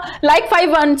watching now, like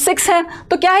 516 है,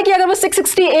 तो क्या है कि अगर वो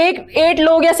 668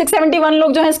 लोग या 671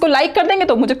 लोग जो है इसको लाइक कर देंगे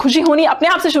तो मुझे खुशी होनी अपने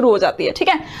आप से शुरू हो जाती है, ठीक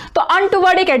है। तो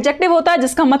अनटूवर्ड एक एडजेक्टिव होता है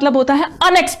जिसका मतलब होता है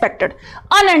अनएक्सपेक्टेड,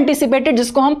 अनएंटिसिपेटेड,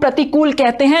 जिसको हम प्रतिकूल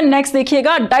कहते हैं। नेक्स्ट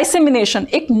देखिएगा डिसेमिनेशन,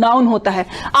 एक नाउन होता है,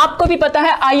 आपको भी पता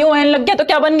है ION लग गया तो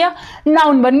क्या बन गया,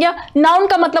 नाउन बन गया। नाउन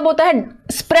का मतलब होता है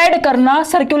स्प्रेड करना,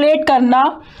 सर्कुलेट करना,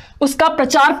 उसका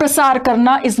प्रचार प्रसार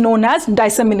करना इज नोन एज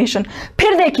डिसेमिनेशन।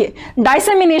 फिर देखिए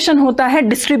डिसेमिनेशन होता है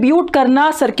डिस्ट्रीब्यूट करना,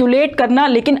 सर्कुलेट करना,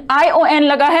 लेकिन ION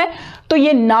लगा है तो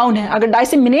ये नाउन है। अगर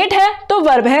डिसेमिनेट है तो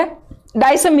वर्ब है,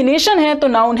 डिसेमिनेशन है तो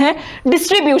नाउन है,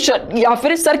 डिस्ट्रीब्यूशन या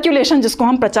फिर सर्कुलेशन जिसको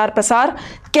हम प्रचार प्रसार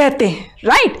कहते हैं,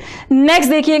 राइट।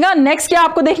 नेक्स्ट देखिएगा, नेक्स्ट क्या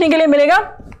आपको देखने के लिए मिलेगा,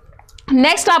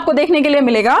 नेक्स्ट आपको देखने के लिए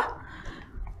मिलेगा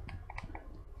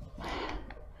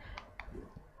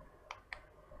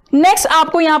नेक्स्ट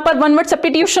आपको यहां पर वन वर्ड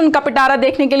सब्स्टिट्यूशन का पिटारा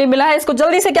देखने के लिए मिला है। इसको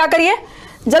जल्दी से क्या करिए,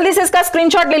 जल्दी से इसका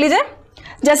स्क्रीनशॉट ले लीजिए।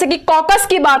 जैसे कि कॉकस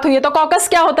की बात हुई है तो कॉकस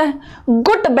क्या होता है,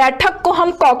 गुट बैठक को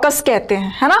हम कॉकस कहते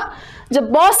हैं, है ना।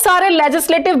 जब बहुत सारे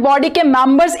लेजिस्लेटिव बॉडी के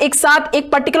मेंबर्स एक साथ,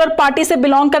 एक पर्टिकुलर पार्टी से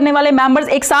बिलोंग करने वाले मेंबर्स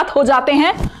एक साथ हो जाते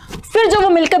हैं, फिर जो वो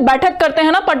मिलकर बैठक करते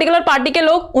हैं ना पर्टिकुलर पार्टी के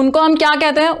लोग, उनको हम क्या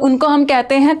कहते हैं, उनको हम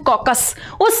कहते हैं कॉकस।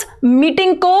 उस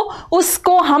मीटिंग को,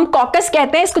 उसको हम कॉकस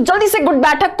कहते हैं। इसको जल्दी से गुट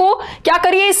बैठक को क्या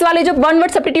करिए, इस वाले जो वन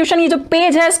वर्ड सब्स्टिट्यूशन ये जो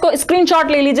पेज है इसको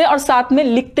स्क्रीनशॉट ले लीजिए और साथ में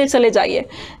लिखते चले जाइए।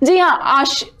 जी हाँ,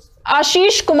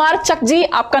 आशीष कुमार चक जी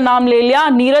आपका नाम ले लिया,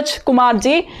 नीरज कुमार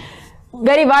जी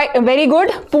वेरी गुड,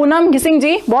 पूनम घिसिंग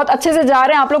जी बहुत अच्छे से जा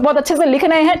रहे हैं आप लोग, बहुत अच्छे से लिख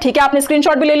रहे हैं, ठीक है, आपने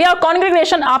स्क्रीनशॉट भी ले लिया। और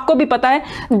कॉन्ग्रेगेशन आपको भी पता है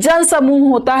जन समूह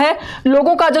होता है,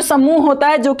 लोगों का जो समूह होता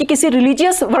है जो कि किसी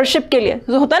रिलीजियस वर्शिप के लिए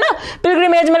जो होता है ना,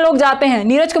 पिलग्रिमेज में लोग जाते हैं।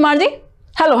 Neeraj Kumar ji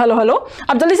hello hello hello,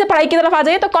 अब जल्दी से पढ़ाई की तरफ आ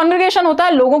जाइए। तो कॉन्ग्रेगेशन होता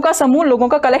है लोगों का समूह, लोगों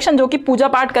का कलेक्शन जो कि पूजा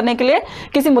पाठ करने के लिए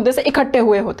किसी मुद्दे से इकट्ठे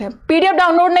हुए होते हैं। PDF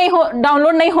डाउनलोड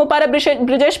नहीं हो पा रहा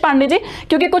ब्रिजेश पांडे जी,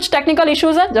 क्योंकि कुछ टेक्निकल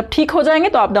इश्यूज है, जब ठीक हो जाएंगे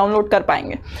तो आप डाउनलोड कर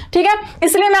पाएंगे, ठीक है।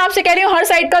 इसलिए मैं आपसे कह रही हूं हर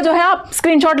साइड का जो है आप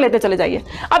स्क्रीनशॉट लेते चले जाइए।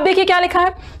 अब देखिए क्या लिखा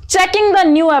है, चेकिंग द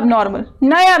न्यू एबनॉर्मल,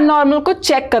 नए एबनॉर्मल को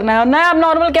चेक करना है। और नया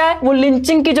एबनॉर्मल क्या है, वो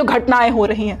लिंचिंग की जो घटनाएं हो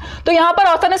रही हैं। तो यहां पर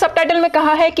ऑथर ने सबटाइटल में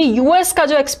कहा है कि यूएस का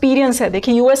जो एक्सपीरियंस है,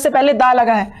 देखिए यूएस से पहले दा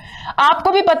लगा है,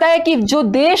 आपको भी पता है कि जो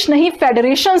देश नहीं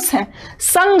फेडरेशंस हैं,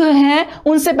 संघ हैं,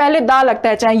 उनसे पहले दा लगता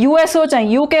है, चाहे यूएस हो, चाहे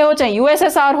यूके हो, चाहे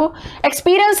यूएसएसआर हो।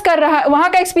 एक्सपीरियंस कर रहा है, वहां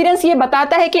का एक्सपीरियंस ये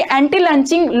बताता है कि एंटी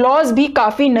लंचिंग लॉज भी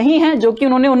काफी नहीं है, जो कि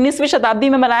उन्होंने 19वीं शताब्दी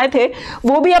में बनाए थे,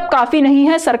 वो भी अब काफी नहीं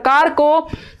है। सरकार को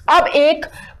अब एक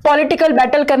पॉलिटिकल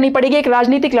बैटल करनी पड़ेगी, एक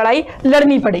राजनीतिक लड़ाई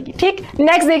लड़नी पड़ेगी, ठीक।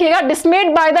 नेक्स्ट देखिएगा,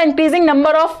 डिसमेड by the increasing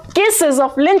number of cases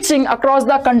of lynching across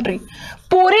the country,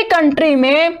 पूरी कंट्री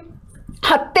में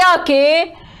हत्या के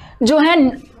जो है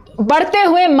बढ़ते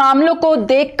हुए मामलों को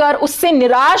देखकर उससे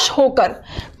निराश होकर,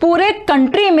 पूरे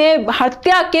कंट्री में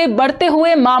हत्या के बढ़ते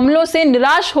हुए मामलों से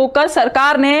निराश होकर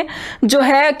सरकार ने जो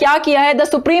है क्या किया है, the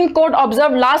supreme court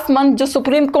observe last month, जो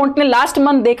सुप्रीम कोर्ट ने लास्ट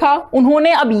मंथ देखा,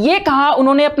 उन्होंने अब ये कहा,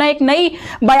 उन्होंने अपना एक नई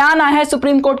बयान आया है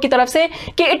सुप्रीम कोर्ट की तरफ से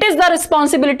कि it is the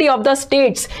responsibility of the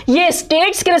states, ये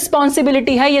स्टेट्स की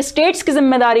रिस्पॉन्सिबिलिटी है, ये स्टेट्स की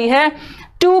जिम्मेदारी है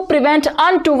to prevent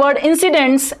untoward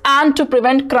incidents and to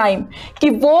prevent crime, कि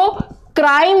वो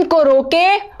क्राइम को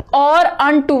रोके और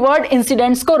अनटूवर्ड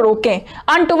इंसिडेंट्स को रोकें।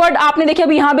 अनटूवर्ड आपने देखिए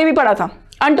अभी यहां पे भी पढ़ा था,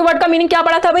 अनटूवर्ड का मीनिंग क्या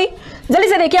पढ़ा था भाई, जल्दी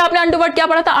से देखिए आपने अनटूवर्ड क्या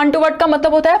पढ़ा था। अनटूवर्ड का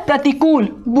मतलब होता है प्रतिकूल,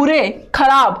 बुरे,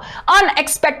 खराब,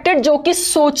 अनएक्सपेक्टेड, जो कि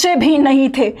सोचे भी नहीं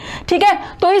थे, ठीक है।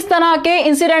 तो इस तरह के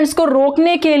इंसिडेंट्स को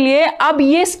रोकने के लिए अब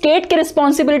ये स्टेट की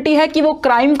रिस्पॉन्सिबिलिटी है कि वो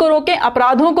क्राइम को रोके,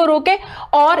 अपराधों को रोके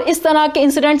और इस तरह के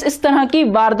इंसिडेंट्स, इस तरह की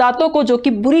वारदातों को जो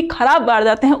कि बुरी खराब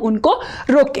वारदातें हैं उनको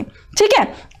रोके, ठीक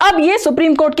है। अब ये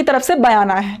सुप्रीम कोर्ट की तरफ से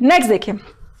बयान आया है। नेक्स्ट देखिए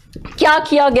क्या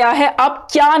किया गया है, अब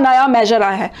क्या नया मेजर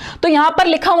आया है। तो यहां पर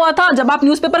लिखा हुआ था, जब आप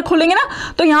न्यूज़पेपर खोलेंगे ना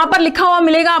तो यहां पर लिखा हुआ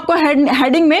मिलेगा आपको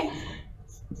हेडिंग में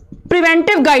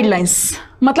प्रिवेंटिव गाइडलाइंस,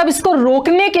 मतलब इसको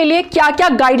रोकने के लिए क्या क्या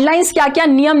गाइडलाइंस, क्या क्या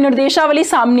नियम निर्देशावली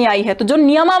सामने आई है। तो जो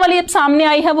नियमावली सामने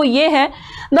आई है वो ये है,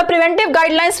 the preventive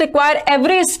guidelines require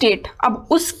every state. अब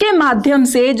उसके माध्यम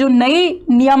से जो नई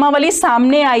नियमावली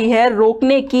सामने आई है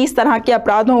रोकने की इस तरह के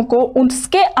अपराधों को,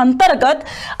 उसके अंतर्गत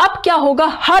अब क्या होगा,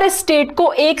 हर स्टेट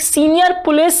को एक सीनियर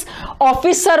पुलिस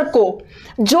ऑफिसर को,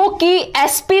 जो कि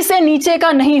एसपी से नीचे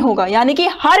का नहीं होगा, यानी कि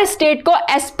हर स्टेट को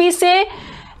एसपी से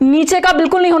नीचे का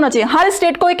बिल्कुल नहीं होना चाहिए, हर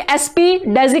स्टेट को एक एसपी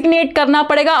डेजिग्नेट करना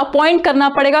पड़ेगा, अपॉइंट करना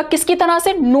पड़ेगा। किसकी तरह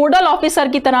से, नोडल ऑफिसर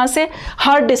की तरह से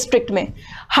हर डिस्ट्रिक्ट में।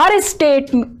 हर स्टेट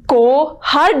को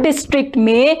हर डिस्ट्रिक्ट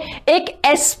में एक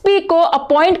एसपी को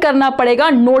अपॉइंट करना पड़ेगा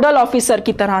नोडल ऑफिसर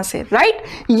की तरह से, राइट।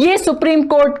 ये सुप्रीम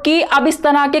कोर्ट की अब इस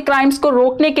तरह के क्राइम्स को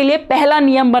रोकने के लिए पहला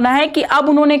नियम बना है कि अब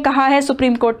उन्होंने कहा है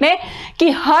सुप्रीम कोर्ट ने कि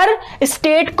हर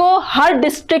स्टेट को हर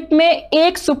डिस्ट्रिक्ट में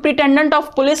एक सुप्रिटेंडेंट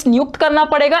ऑफ पुलिस नियुक्त करना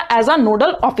पड़ेगा एज अ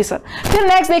नोडल ऑफिसर। फिर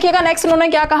नेक्स्ट देखिएगा, नेक्स्ट उन्होंने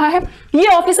क्या कहा है, ये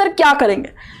ऑफिसर क्या करेंगे,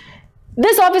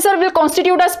 this officer will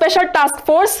constitute a special task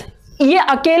force. ये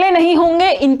अकेले नहीं होंगे,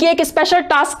 इनकी एक स्पेशल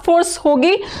टास्क फोर्स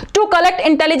होगी to collect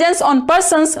intelligence on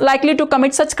persons likely to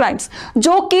commit such crimes,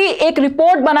 जो कि एक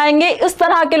रिपोर्ट बनाएंगे इस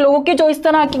तरह के लोगों की जो इस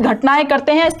तरह की घटनाएं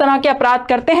करते हैं, इस तरह के अपराध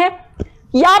करते हैं,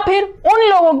 या फिर उन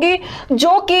लोगों की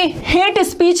जो कि हेट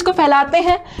स्पीच को फैलाते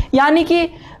हैं, यानी कि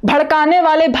भड़काने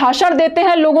वाले भाषण देते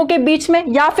हैं लोगों के बीच में,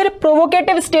 या फिर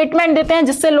प्रोवोकेटिव स्टेटमेंट देते हैं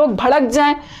जिससे लोग भड़क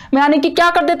जाएं। यानी कि क्या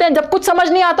कर देते हैं, जब कुछ समझ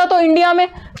नहीं आता तो इंडिया में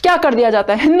क्या कर दिया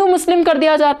जाता है, हिंदू मुस्लिम कर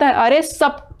दिया जाता है। अरे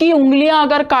सबकी उंगलियां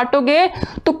अगर काटोगे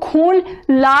तो खून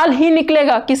लाल ही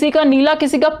निकलेगा, किसी का नीला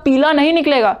किसी का पीला नहीं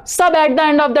निकलेगा। सब at the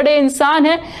end of the day इंसान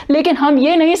है, लेकिन हम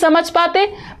ये नहीं समझ पाते,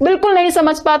 बिल्कुल नहीं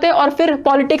समझ पाते। और फिर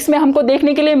पॉलिटिक्स में हमको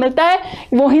देखने के लिए मिलता है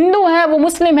वो हिंदू है वो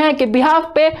मुस्लिम है के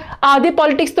बिहाफ पे आधी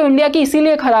पॉलिटिक्स तो इंडिया की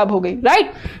इसीलिए खराब हो गई,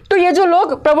 राइट। तो ये जो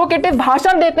लोग प्रोवोकेटिव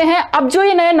भाषण देते हैं, अब जो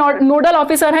ये नए नोडल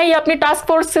ऑफिसर हैं ये अपनी टास्क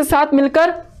फोर्स के साथ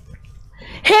मिलकर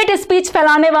हेट स्पीच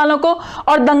फैलाने वालों को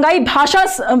और दंगाई भाषा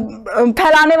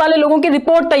फैलाने वाले लोगों की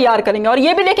रिपोर्ट तैयार करेंगे, और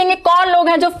ये भी देखेंगे कौन लोग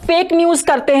हैं जो फेक न्यूज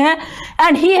करते हैं,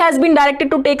 and he has been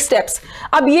directed to take steps.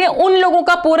 अब ये उन लोगों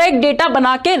का पूरा एक डेटा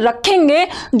बना के रखेंगे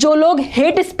जो लोग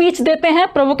हेट स्पीच देते हैं,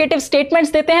 प्रोवोकेटिव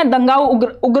स्टेटमेंट्स देते हैं, दंगा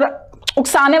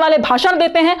उकसाने वाले भाषण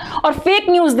देते हैं और फेक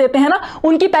न्यूज देते हैं ना,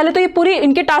 उनकी पहले तो ये पूरी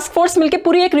इनकी टास्क फोर्स मिलकर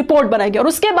पूरी एक रिपोर्ट बनाएगी, और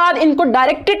उसके बाद इनको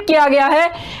डायरेक्टेड किया गया है,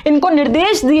 इनको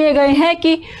निर्देश दिए गए हैं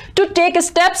कि to take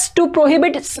steps to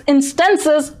prohibit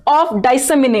instances of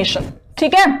dissemination.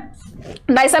 ठीक है,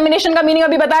 डिसेमिनेशन का मीनिंग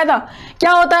अभी बताया था,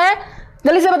 क्या होता है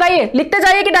जल्दी से बताइए, लिखते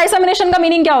जाइए कि डिसेमिनेशन का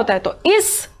मीनिंग क्या होता है। तो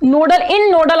इन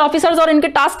नोडल ऑफिसर्स और इनके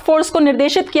टास्क फोर्स को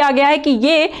निर्देशित किया गया है कि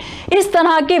ये इस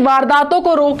तरह की वारदातों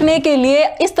को रोकने के लिए,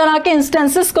 इस तरह के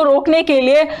इंस्टेंसेस को रोकने के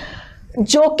लिए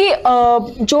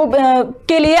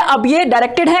के लिए अब ये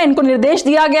डायरेक्टेड है, इनको निर्देश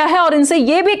दिया गया है, और इनसे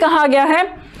ये भी कहा गया है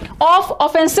of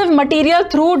offensive material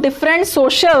through different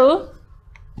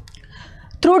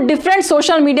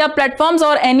social media platforms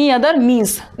और एनी अदर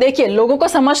मीन्स। देखिए लोगों को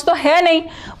समझ तो है नहीं,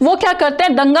 वो क्या करते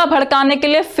हैं, दंगा भड़काने के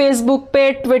लिए फेसबुक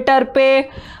पे, ट्विटर पे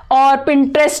और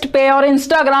पिंटरेस्ट पे और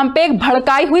इंस्टाग्राम पे एक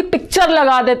भड़काई हुई पिक्चर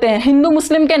लगा देते हैं, हिंदू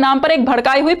मुस्लिम के नाम पर एक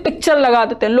भड़काई हुई पिक्चर लगा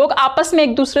देते हैं, लोग आपस में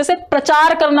एक दूसरे से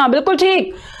प्रचार करना, बिल्कुल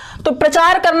ठीक। तो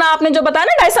प्रचार करना आपने जो बताया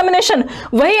ना डिसेमिनेशन,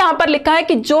 वही यहां पर लिखा है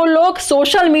कि जो लोग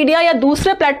सोशल मीडिया या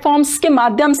दूसरे प्लेटफॉर्म्स के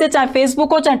माध्यम से, चाहे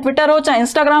फेसबुक हो, चाहे ट्विटर हो, चाहे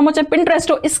इंस्टाग्राम हो, चाहे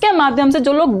पिंटरेस्ट हो, इसके माध्यम से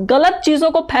जो लोग गलत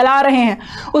चीजों को फैला रहे हैं,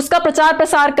 उसका प्रचार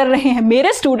प्रसार कर रहे हैं।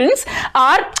 मेरे स्टूडेंट्स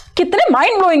कितने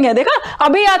माइंड ब्लोइंग है, देखा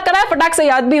अभी याद करा है, फटाक से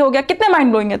याद भी हो गया, कितने माइंड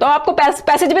ब्लोइंग है। तो आपको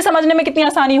पैसेज भी समझने में कितनी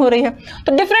आसानी हो रही है।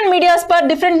 तो डिफरेंट मीडियाज पर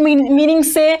डिफरेंट मीनिंग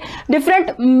से,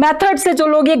 डिफरेंट मेथड से जो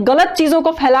लोग ये गलत चीजों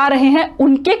को फैला रहे हैं,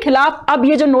 उनके खिलाफ अब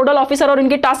ये जो नोडल ऑफिसर और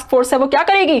इनकी टास्क फोर्स है वो क्या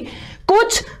करेगी,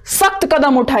 कुछ सख्त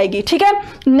कदम उठाएगी। ठीक है,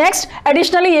 नेक्स्ट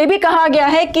एडिशनली ये भी कहा गया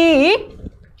है कि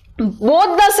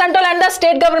both the central and the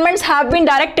state governments have been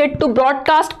directed to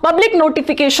broadcast public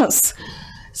notifications।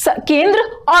 केंद्र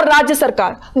और राज्य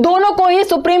सरकार दोनों को ही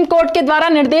सुप्रीम कोर्ट के द्वारा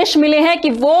निर्देश मिले हैं कि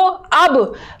वो अब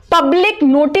पब्लिक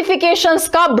नोटिफिकेशंस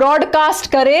का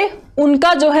ब्रॉडकास्ट करे,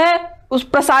 उनका जो है उस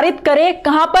प्रसारित करे,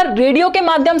 कहां पर, रेडियो के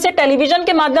माध्यम से, टेलीविजन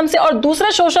के माध्यम से और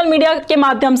दूसरे सोशल मीडिया के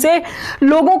माध्यम से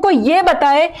लोगों को ये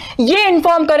बताए, ये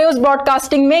इन्फॉर्म करे उस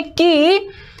ब्रॉडकास्टिंग में कि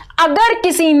अगर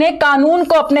किसी ने कानून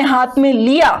को अपने हाथ में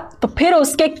लिया तो फिर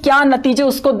उसके क्या नतीजे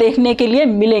उसको देखने के लिए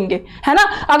मिलेंगे, है ना।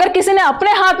 अगर किसी ने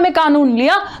अपने हाथ में कानून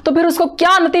लिया तो फिर उसको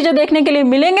क्या नतीजे देखने के लिए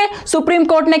मिलेंगे। सुप्रीम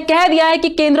कोर्ट ने कह दिया है कि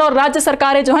केंद्र और राज्य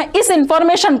सरकारें जो हैं इस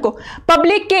इंफॉर्मेशन को,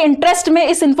 पब्लिक के इंटरेस्ट में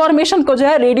इस इंफॉर्मेशन को जो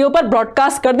है रेडियो पर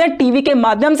ब्रॉडकास्ट कर दें, टीवी के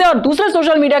माध्यम से और दूसरे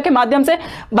सोशल मीडिया के माध्यम से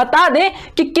बता दें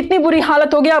कि कितनी बुरी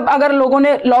हालत होगी अगर लोगों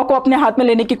ने लॉ को अपने हाथ में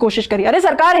लेने की कोशिश करी। अरे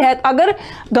सरकार है, अगर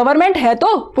गवर्नमेंट है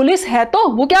तो, पुलिस है तो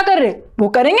वो क्या कर रहे, वो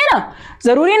करेंगे ना।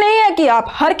 जरूरी नहीं है कि आप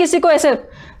हर किसी को ऐसे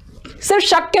सिर्फ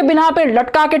शक के बिना पे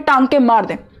लटका के टांग के मार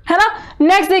दें, है ना।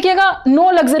 नेक्स्ट देखिएगा, नो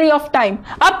लग्जरी ऑफ टाइम।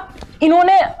 अब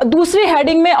इन्होंने दूसरी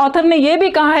हेडिंग में ऑथर ने यह भी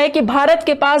कहा है कि भारत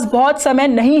के पास बहुत समय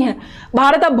नहीं है,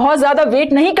 भारत अब बहुत ज्यादा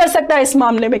वेट नहीं कर सकता इस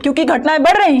मामले में क्योंकि घटनाएं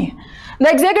बढ़ रही हैं। The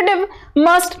executive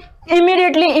must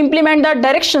immediately implement the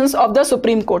directions of the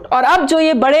supreme court. और अब जो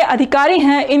ये बड़े अधिकारी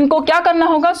हैं इनको क्या करना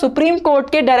होगा, सुप्रीम कोर्ट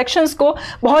के डायरेक्शंस को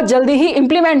बहुत जल्दी ही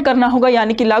इंप्लीमेंट करना होगा,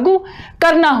 यानी कि लागू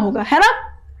करना होगा, है ना।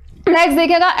 नेक्स्ट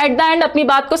देखिएगा, एट द एंड अपनी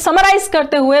बात को समराइज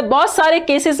करते हुए बहुत सारे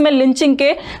केसेस में लिंचिंग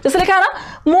के, जैसे लिखा है ना,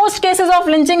 most cases of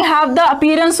lynching have the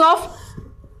appearance of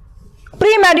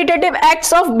प्रीमेडिटेटिव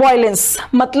acts of violence.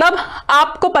 मतलब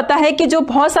आपको पता है कि जो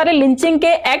बहुत सारे लिंचिंग के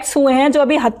एक्ट्स हुए हैं, जो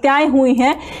अभी हत्याएं हुई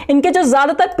हैं, इनके जो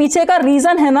ज्यादातर पीछे का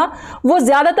रीजन है ना, वो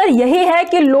ज्यादातर यही है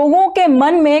कि लोगों के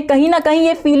मन में कहीं ना कहीं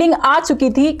ये फीलिंग आ चुकी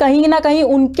थी, कहीं ना कहीं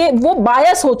उनके वो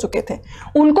बायस हो चुके थे,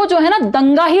 उनको जो है ना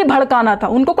दंगा ही भड़काना था,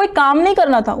 उनको कोई काम नहीं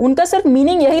करना था, उनका सिर्फ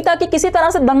मीनिंग यही था कि किसी तरह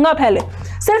से दंगा फैले,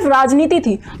 सिर्फ राजनीति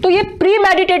थी। तो ये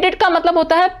प्रीमेडिटेटेड का मतलब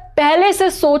होता है पहले से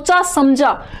सोचा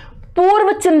समझा,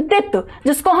 पूर्व चिंतित,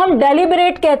 जिसको हम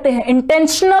डेलिबरेट कहते हैं,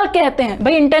 इंटेंशनल कहते हैं।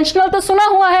 भाई इंटेंशनल तो सुना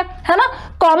हुआ है ना,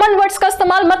 कॉमन वर्ड्स का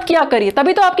इस्तेमाल मत किया करिए,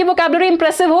 तभी तो आपकी वोकैबुलरी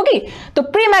इंप्रेसिव होगी। तो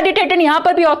प्रीमेडिटेटेड यहां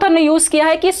पर भी ऑथर ने यूज किया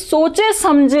है कि सोचे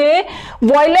समझे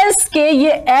वायलेंस के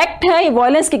ये एक्ट है, ये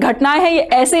वायलेंस की घटनाएं हैं, ये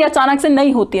ऐसे ही अचानक से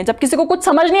नहीं होती है। जब किसी को कुछ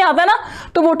समझ नहीं आता ना,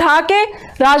 तो वो उठा के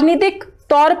राजनीतिक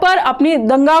तौर पर अपनी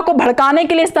दंगा को भड़काने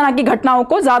के लिए इस तरह की घटनाओं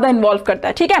को ज्यादा इन्वॉल्व करता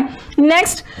है। ठीक है,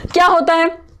 नेक्स्ट क्या होता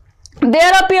है, There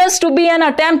appears to be an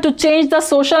attempt to change the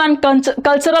social and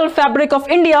cultural fabric of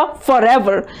India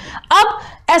forever. अब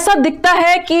ऐसा दिखता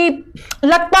है कि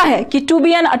लगता है कि to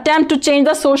be an attempt to change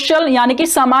the social, यानी कि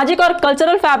सामाजिक और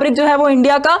कल्चरल फैब्रिक जो है वो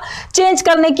इंडिया का चेंज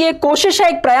करने की एक कोशिश है,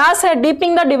 एक प्रयास है,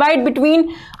 deepening the divide between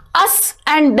us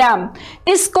and dam.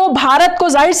 इसको भारत को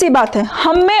जाहिर सी बात है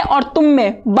हम में और तुम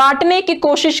में बांटने की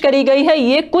कोशिश करी गई है।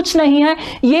 ये कुछ नहीं है,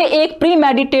 ये एक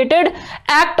प्रीमेडिटेटेड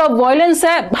एक्ट ऑफ वायलेंस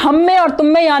है हम में और तुम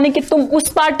में, यानी कि तुम उस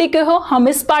पार्टी के हो, हम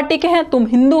इस पार्टी के हैं, तुम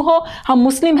हिंदू हो, हम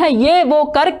मुस्लिम हैं, ये वो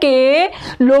करके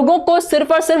लोगों को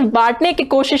सिर्फ और सिर्फ बांटने की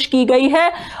कोशिश की गई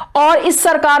है। और इस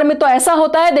सरकार में तो ऐसा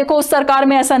होता है, देखो उस सरकार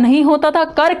में ऐसा नहीं होता था,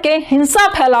 करके हिंसा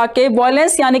फैला के,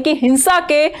 वायलेंस यानी कि हिंसा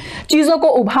के चीजों को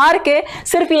उभार के,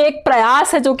 सिर्फ एक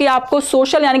प्रयास है जो कि आपको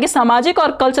सोशल यानी कि सामाजिक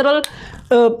और कल्चरल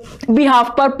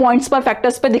बिहाफ पर, पॉइंट्स पर,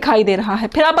 फैक्टर्स पे दिखाई दे रहा है।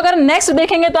 फिर आप अगर नेक्स्ट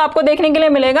देखेंगे तो आपको देखने के लिए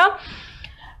मिलेगा,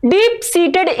 deep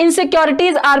seated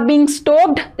insecurities are being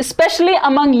स्टोक्ड specially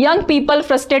among young people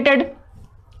frustrated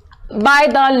by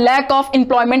the lack of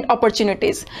employment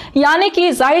opportunities. यानी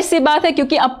कि जाहिर सी बात है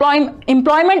क्योंकि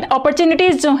एम्प्लॉयमेंट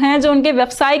अपॉर्चुनिटीज जो हैं, जो उनके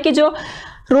व्यवसाय की, जो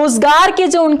रोजगार के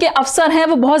जो उनके अवसर हैं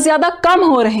वो बहुत ज्यादा कम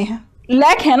हो रहे हैं,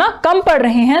 लैक है ना, कम पड़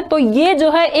रहे हैं। तो ये जो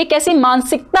है एक ऐसी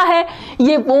मानसिकता है,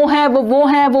 ये वो है, वो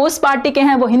है, वो उस पार्टी के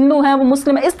हैं, वो हिंदू हैं, वो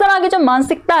मुस्लिम है, इस तरह की जो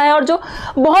मानसिकता है और जो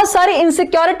बहुत सारी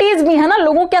इनसिक्योरिटीज भी है ना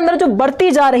लोगों के अंदर जो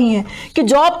बढ़ती जा रही हैं कि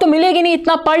जॉब तो मिलेगी नहीं,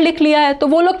 इतना पढ़ लिख लिया है, तो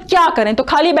वो लोग क्या करें, तो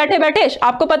खाली बैठे बैठे,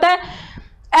 आपको पता है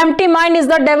empty mind is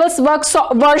the devils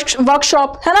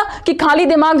workshop, है ना, कि खाली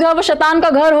दिमाग जो है वो शैतान का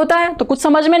घर होता है। तो कुछ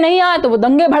समझ में नहीं आया तो वो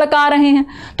दंगे भड़का रहे हैं।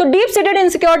 तो deep seated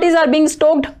insecurities are being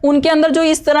स्टोक्ड, उनके अंदर जो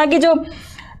इस तरह की जो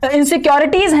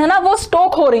इनसिक्योरिटीज है ना वो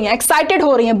स्टोक हो रही हैं, एक्साइटेड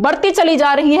हो रही हैं, बढ़ती चली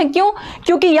जा रही हैं। क्यों?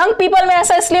 क्योंकि यंग पीपल में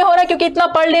ऐसा इसलिए हो रहा है क्योंकि इतना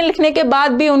पढ़ने लिखने के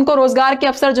बाद भी उनको रोजगार के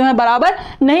अवसर जो है बराबर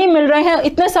नहीं मिल रहे हैं।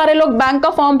 इतने सारे लोग बैंक का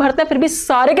फॉर्म भरते हैं, फिर भी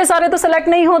सारे के सारे तो सेलेक्ट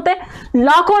नहीं होते,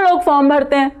 लाखों लोग फॉर्म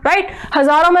भरते हैं, राइट,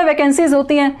 हजारों में वैकेंसीज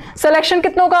होती हैं, सिलेक्शन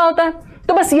कितनों का होता है।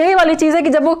 तो बस यही वाली चीज है कि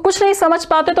जब वो कुछ नहीं समझ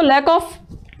पाते तो लैक ऑफ,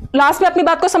 लास्ट में अपनी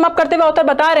बात को समाप्त करते हुए ऑथर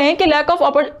बता रहे हैं कि लैक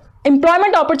ऑफ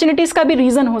एम्प्लॉयमेंट अपॉर्चुनिटीज का भी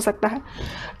रीजन हो सकता है।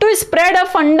 To spread a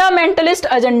fundamentalist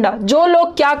agenda, जो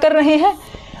लोग क्या कर रहे हैं,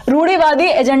 रूढ़िवादी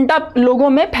एजेंडा लोगों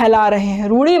में फैला रहे हैं,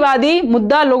 रूढ़िवादी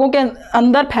मुद्दा लोगों के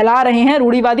अंदर फैला रहे हैं,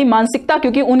 रूढ़िवादी मानसिकता,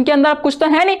 क्योंकि उनके अंदर अब कुछ तो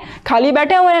है नहीं, खाली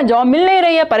बैठे हुए हैं, जॉब मिल नहीं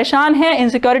रही है, परेशान है,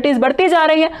 इनसिक्योरिटीज बढ़ती जा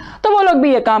रही है, तो वो लोग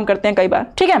भी ये काम करते हैं कई बार।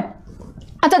 ठीक है,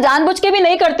 अच्छा, जानबूझ के भी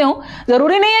नहीं करते हो,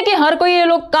 जरूरी नहीं है कि हर कोई ये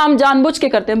लोग काम जानबूझ के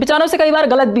करते हैं, बेचारों से कई बार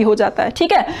गलत भी हो जाता है।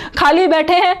 ठीक है, खाली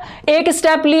बैठे हैं, एक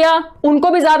स्टेप लिया, उनको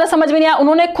भी ज्यादा समझ में नहीं आया,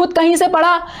 उन्होंने खुद कहीं से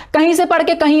पढ़ा, कहीं से पढ़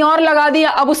के कहीं और लगा दिया,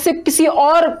 अब उससे किसी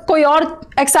और कोई और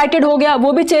एक्साइटेड हो गया,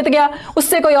 वो भी चेत गया,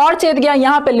 उससे कोई और चेत गया,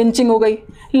 यहां पे लिंचिंग हो गई।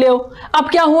 ले अब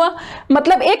क्या हुआ,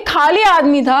 मतलब एक खाली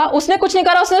आदमी था, उसने कुछ नहीं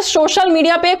करा, उसने सोशल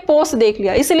मीडिया पे एक पोस्ट देख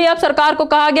लिया। इसलिए अब सरकार को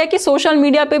कहा गया कि सोशल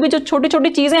मीडिया पे भी जो छोटी छोटी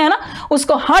चीजें हैं ना,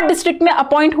 उसको हर डिस्ट्रिक्ट में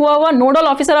अपॉइंट हुआ नोडल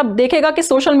ऑफिसर अब देखेगा कि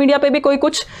सोशल मीडिया पे भी कोई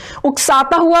कुछ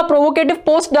उकसाता हुआ प्रोवोकेटिव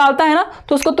पोस्ट डालता है ना,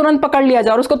 तो उसको तुरंत पकड़ लिया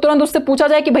जाए और उसको तुरंत उससे पूछा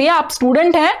जाए कि भैया आप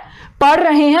स्टूडेंट हैं, पढ़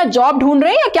रहे हैं, जॉब ढूंढ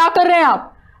रहे हैं या क्या कर रहे हैं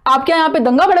आप क्या यहाँ पे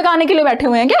दंगा भड़काने के लिए बैठे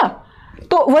हुए हैं क्या?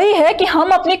 तो वही है कि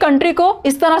हम अपनी कंट्री को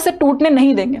इस तरह से टूटने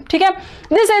नहीं देंगे, ठीक है।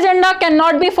 This agenda can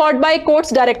not be fought bye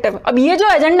courts directive. अब ये जो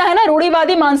एजेंडा है ना,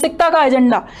 रूढ़िवादी मानसिकता का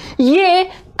एजेंडा, ये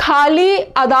खाली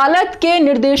अदालत के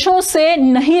निर्देशों से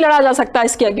नहीं लड़ा जा सकता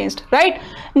इसके अगेंस्ट, राइट।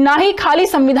 ना ही खाली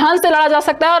संविधान से लड़ा जा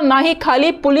सकता है और ना ही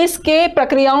खाली पुलिस के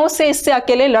प्रक्रियाओं से इससे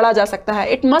अकेले लड़ा जा सकता है।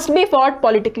 It must be fought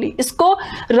politically. इसको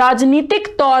राजनीतिक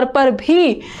तौर पर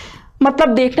भी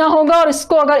मतलब देखना होगा, और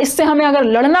इसको अगर इससे हमें अगर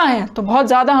लड़ना है तो बहुत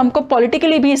ज्यादा हमको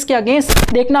पॉलिटिकली भी इसके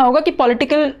अगेंस्ट देखना होगा कि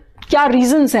पॉलिटिकल क्या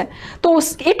रीजंस हैं। तो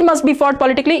it must be fought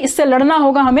politically, इससे लड़ना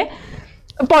होगा हमें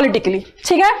पॉलिटिकली,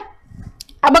 ठीक है।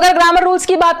 अब अगर ग्रामर रूल्स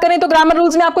की बात करें तो ग्रामर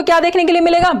रूल्स में आपको क्या देखने के लिए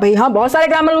मिलेगा भाई? हाँ, बहुत सारे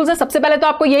ग्रामर रूल्स हैं। सबसे पहले तो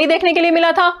आपको यही देखने के लिए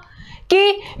मिला था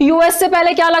कि यूएस से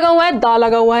पहले क्या लगा हुआ है? दा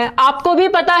लगा हुआ है। आपको भी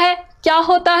पता है क्या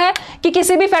होता है कि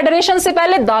किसी भी फेडरेशन से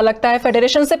पहले दा लगता है,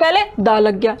 फेडरेशन से पहले दा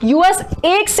लग गया। यूएस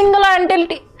एक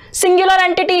सिंगुलर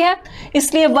एंटिटी है,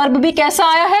 इसलिए वर्ब भी कैसा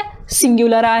आया है?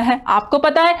 सिंगुलर आया है। आपको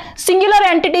पता है सिंगुलर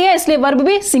एंटिटी है इसलिए वर्ब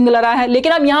भी सिंगुलर आया है।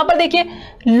 लेकिन अब यहां पर देखिए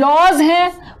लॉज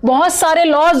हैं, बहुत सारे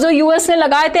लॉज जो यूएस ने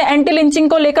लगाए थे एंटी लिंचिंग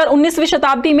को लेकर 19वीं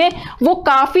शताब्दी में, वो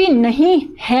काफी नहीं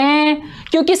हैं,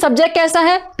 क्योंकि सब्जेक्ट कैसा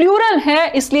है? प्लूरल है।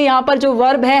 इसलिए यहां पर जो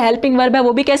वर्ब है, हेल्पिंग वर्ब है,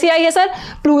 वो भी कैसी आई है सर?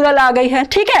 प्लूरल आ गई है,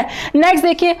 ठीक है। नेक्स्ट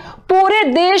देखिए पूरे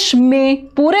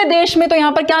देश में तो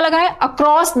यहां पर क्या लगा है?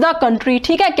 अक्रॉस द कंट्री,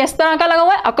 ठीक है। किस तरह का लगा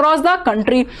हुआ है? Across the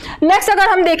country. नेक्स्ट अगर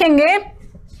हम देखेंगे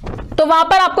तो वहां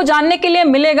पर आपको जानने के लिए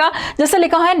मिलेगा, जैसे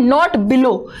लिखा है नॉट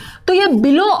बिलो, तो ये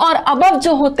बिलो और अबव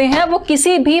जो होते हैं वो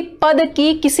किसी भी पद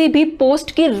की, किसी भी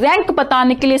पोस्ट की रैंक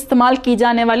बताने के लिए इस्तेमाल की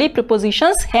जाने वाली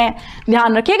प्रीपोजिशंस हैं।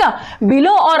 ध्यान रखिएगा,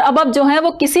 बिलो और अबव जो है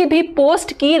वो किसी भी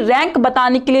पोस्ट की रैंक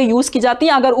बताने के लिए यूज की जाती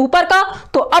है। अगर ऊपर का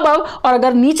तो अबव, और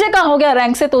अगर नीचे का हो गया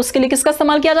रैंक से तो उसके लिए किसका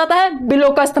इस्तेमाल किया जाता है? बिलो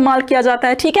का इस्तेमाल किया जाता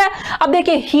है, ठीक है। अब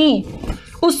देखिए ही,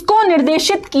 उसको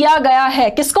निर्देशित किया गया है,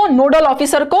 किसको? नोडल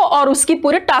ऑफिसर को और उसकी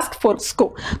पूरे टास्क फोर्स को।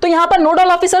 तो यहां पर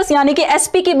नोडल ऑफिसर्स यानी कि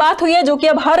एसपी की बात हुई है, जो कि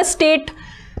अब हर स्टेट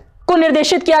को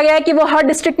निर्देशित किया गया है कि वो हर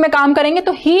डिस्ट्रिक्ट में काम करेंगे।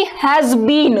 तो ही हैज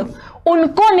बीन,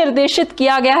 उनको निर्देशित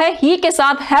किया गया है। ही के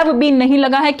साथ हैव बीन नहीं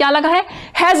लगा है, क्या लगा है?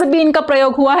 हैज बीन का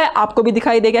प्रयोग हुआ है, आपको भी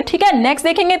दिखाई देगा, ठीक है। नेक्स्ट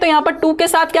देखेंगे तो यहां पर टू के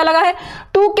साथ क्या लगा है?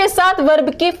 टू के साथ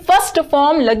वर्ब की फर्स्ट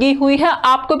फॉर्म लगी हुई है,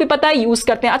 आपको भी पता है, यूज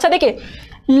करते हैं। अच्छा देखिए,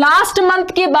 लास्ट मंथ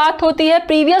की बात होती है,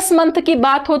 प्रीवियस मंथ की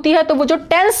बात होती है, तो वो जो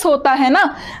टेंस होता है ना,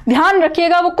 ध्यान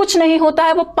रखिएगा, वो कुछ नहीं होता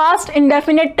है, वो पास्ट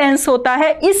इंडेफिनिट टेंस होता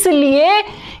है। इसलिए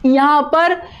यहां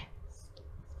पर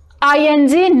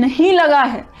आईएनजी नहीं लगा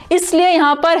है, इसलिए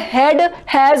यहां पर हैड,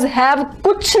 हैज, हैव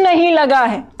कुछ नहीं लगा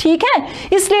है, ठीक है।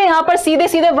 इसलिए यहां पर सीधे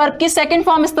सीधे वर्ब की सेकंड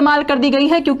फॉर्म इस्तेमाल कर दी गई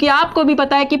है, क्योंकि आपको भी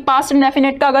पता है कि पास्ट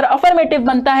इंडेफिनिट का अगर अफर्मेटिव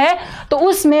बनता है तो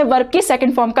उसमें वर्ब की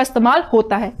सेकंड फॉर्म का इस्तेमाल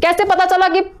होता है। कैसे पता चला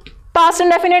कि पास्ट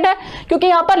इंडेफिनिट है? क्योंकि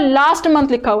यहां पर लास्ट मंथ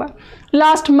लिखा हुआ है,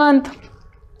 लास्ट मंथ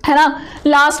है ना,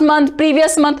 लास्ट मंथ,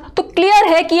 प्रीवियस मंथ, तो क्लियर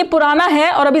है कि ये पुराना है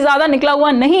और अभी ज्यादा निकला हुआ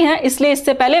नहीं है, इसलिए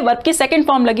इससे पहले वर्ब की सेकंड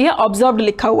फॉर्म लगी है, ऑब्जर्व्ड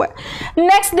लिखा हुआ है।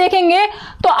 नेक्स्ट देखेंगे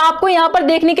तो आपको यहां पर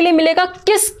देखने के लिए मिलेगा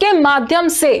किसके माध्यम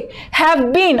से? Have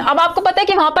been. अब आपको पता है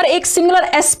कि वहां पर एक सिंगुलर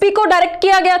एसपी को डायरेक्ट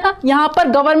किया गया था, यहां पर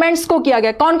गवर्नमेंट्स को किया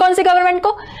गया। कौन कौन सी गवर्नमेंट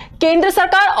को? केंद्र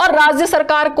सरकार और राज्य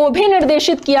सरकार को भी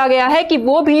निर्देशित किया गया है कि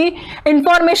वो भी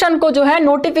इंफॉर्मेशन को जो है,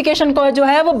 नोटिफिकेशन को जो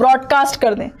है वो ब्रॉडकास्ट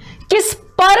कर दें। किस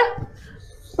पर?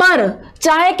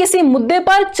 चाहे किसी मुद्दे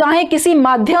पर, चाहे किसी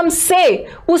माध्यम से,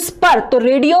 उस पर, तो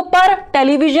रेडियो पर,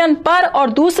 टेलीविजन पर और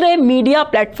दूसरे मीडिया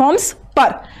प्लेटफॉर्म्स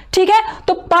पर, ठीक है।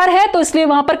 तो पर है तो इसलिए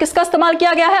वहां पर किसका इस्तेमाल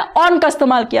किया गया है? ऑन का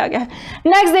इस्तेमाल किया गया है।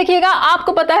 नेक्स्ट देखिएगा,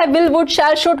 आपको पता है will, would,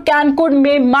 shell, should, can, could,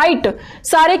 may, might,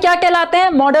 सारे क्या कहलाते हैं?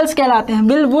 मॉडल्स कहलाते हैं।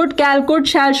 Will, would, can, could,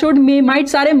 shell, should, may, might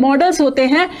सारे मॉडल्स होते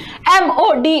हैं,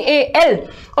 MODAL,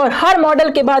 और हर मॉडल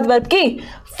के बाद वर्ब की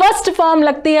फर्स्ट फॉर्म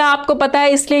लगती है, आपको पता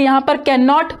है। इसलिए यहां पर कैन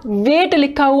नॉट वेट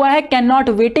लिखा हुआ है, कैन नॉट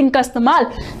वेटिंग का इस्तेमाल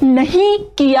नहीं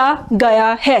किया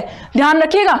गया है। ध्यान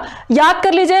रखिएगा, याद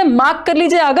कर लीजिए, मार्क कर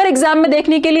लीजिए, अगर एग्जाम में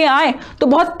देखने के लिए आए तो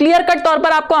बहुत क्लियर कट तौर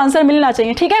पर आपको आंसर मिलना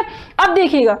चाहिए, ठीक है। अब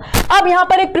देखिएगा, अब यहां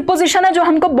पर एक प्रीपोजिशन है जो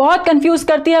हमको बहुत कंफ्यूज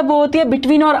करती है, वो होती है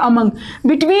बिटवीन और अमंग।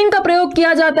 बिटवीन का प्रयोग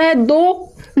किया जाता है दो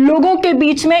लोगों के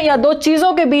बीच में या दो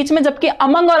चीजों के बीच में, जबकि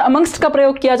अमंग और अमंगस्ट का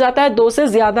प्रयोग किया जाता है दो से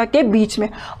ज्यादा के बीच में।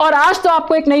 और आज तो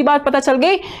आपको एक नई बात पता चल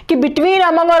गई कि बिटवीन,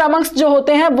 अमंग और अमंगस्ट जो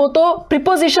होते हैं वो तो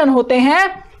प्रीपोजिशन होते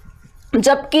हैं,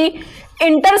 जबकि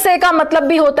इंटर से का मतलब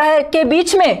भी होता है के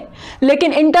बीच में,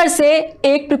 लेकिन इंटर से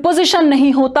एक प्रीपोजिशन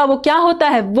नहीं होता, वो क्या होता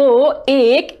है, वो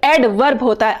एक एडवर्ब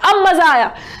होता है। अब मजा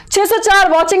आया। 604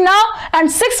 watching now and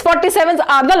 647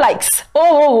 are the likes.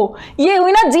 ओहो, ये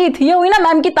हुई ना जीत, ये हुई ना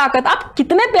मैम की ताकत। आप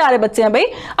कितने प्यारे बच्चे हैं भाई।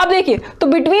 अब देखिए, तो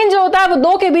बिटवीन जो होता है वो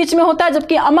दो के बीच में होता है,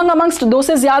 जबकि अमंग अमंगस्ट दो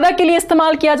से ज्यादा के लिए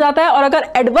इस्तेमाल किया जाता है। और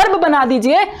अगर एडवर्ब बना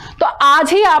दीजिए तो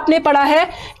आज ही आपने पढ़ा है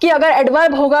कि अगर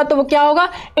एडवर्ब होगा तो वो क्या होगा,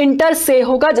 इंटर से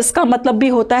होगा, जिसका मतलब भी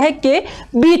होता है के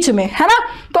बीच में, है ना।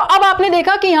 तो अब आपने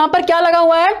देखा कि यहां पर क्या लगा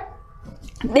हुआ है,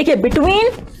 देखिए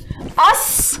between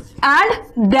us and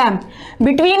them.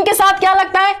 Between के साथ क्या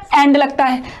लगता है, एंड लगता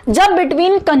है। जब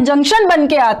बिटवीन कंजंक्शन बन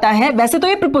के आता है, वैसे तो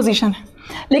ये प्रीपोजिशन है,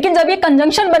 लेकिन जब ये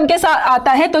कंजंक्शन बन के साथ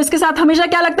आता है तो इसके साथ हमेशा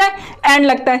क्या लगता है, एंड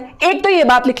लगता है। एक तो ये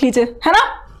बात लिख लीजिए, है ना।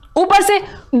 ऊपर से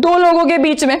दो लोगों के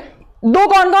बीच में, दो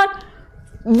कौन कौन,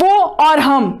 वो और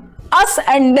हम, अस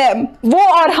एंड देम, वो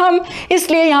और हम,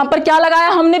 इसलिए यहां पर क्या लगाया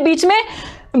हमने, बीच में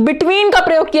बिटवीन का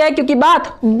प्रयोग किया है, क्योंकि बात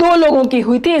दो लोगों की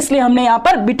हुई थी, इसलिए हमने यहां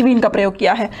पर बिटवीन का प्रयोग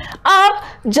किया है। आप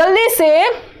जल्दी से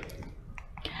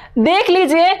देख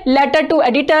लीजिए लेटर टू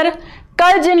एडिटर।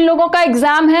 कल जिन लोगों का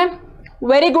एग्जाम है,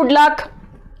 वेरी गुड लक,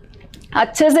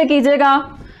 अच्छे से कीजिएगा,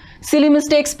 सिली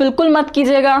मिस्टेक्स बिल्कुल मत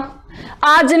कीजिएगा।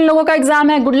 आज जिन लोगों का एग्जाम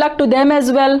है, good luck to them as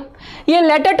well. ये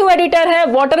लेटर टू एडिटर है,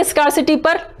 वाटर स्कार्सिटी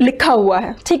पर लिखा हुआ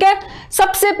है, ठीक है।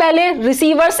 सबसे पहले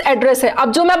रिसीवर्स एड्रेस है।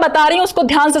 अब जो मैं बता रही हूं उसको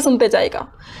ध्यान से सुनते जाएगा।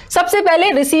 सबसे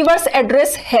पहले रिसीवर्स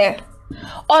एड्रेस है,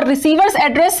 और रिसीवर्स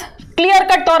एड्रेस क्लियर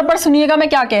कट तौर पर सुनिएगा मैं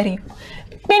क्या कह रही हूं।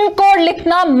 पिन कोड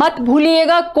लिखना मत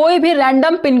भूलिएगा, कोई भी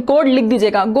रैंडम पिन कोड लिख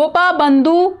दीजिएगा। गोपा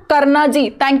बंधु करना जी,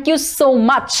 थैंक यू सो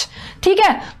मच, ठीक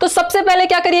है। तो सबसे पहले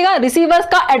क्या करिएगा, रिसीवर्स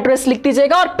का एड्रेस लिख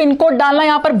दीजिएगा, और पिन कोड डालना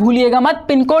यहां पर भूलिएगा मत।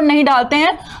 पिन कोड नहीं डालते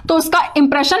हैं तो उसका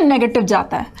इंप्रेशन नेगेटिव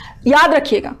जाता है, याद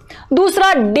रखिएगा।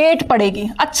 दूसरा, डेट पड़ेगी।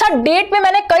 अच्छा, डेट में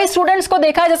मैंने कई स्टूडेंट्स को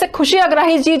देखा है, जैसे खुशी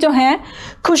अग्रही जी जो हैं,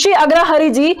 खुशी अग्रहरी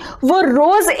जी, वो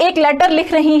रोज एक लेटर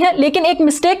लिख रही हैं, लेकिन एक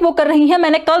मिस्टेक वो कर रही हैं।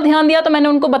 मैंने कल ध्यान दिया तो मैंने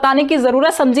उनको बताने की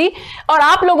जरूरत समझी, और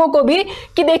आप लोगों को भी,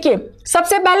 कि देखिए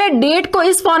सबसे पहले डेट को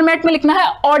इस फॉर्मेट में लिखना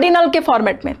है, ऑर्डिनल के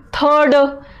फॉर्मेट में, थर्ड,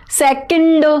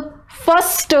 सेकंड,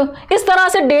 फर्स्ट, इस तरह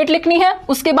से डेट लिखनी है।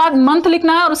 उसके बाद मंथ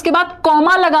लिखना है, और उसके बाद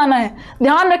कॉमा लगाना है।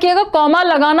 ध्यान रखिएगा, कॉमा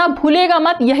लगाना भूलिएगा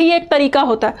मत, यही एक तरीका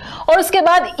होता है। और उसके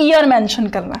बाद ईयर मेंशन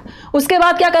करना है। उसके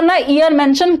बाद क्या करना है, ईयर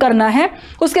मेंशन करना है।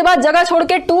 उसके बाद जगह छोड़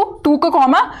के टू का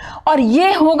कॉमा, और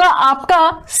ये होगा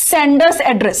आपका सेंडर्स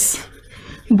एड्रेस।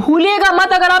 भूलिएगा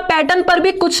मत, अगर आप पैटर्न पर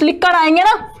भी कुछ लिखकर आएंगे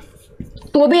ना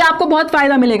तो भी आपको बहुत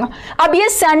फायदा मिलेगा। अब ये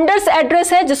सेंडर्स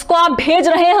एड्रेस है, जिसको आप भेज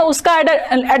रहे हैं उसका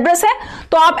एड्रेस है,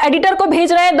 तो आप एडिटर को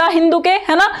भेज रहे हैं द हिंदू के,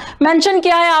 है ना। मेंशन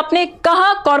किया है आपने,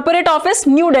 कहां, कॉर्पोरेट ऑफिस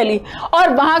न्यू दिल्ली,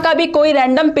 और वहां का भी कोई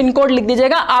रैंडम पिन कोड लिख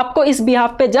दीजिएगा। आपको इस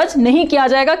बिहाफ पे जज नहीं किया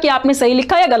जाएगा कि आपने सही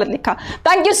लिखा या गलत लिखा।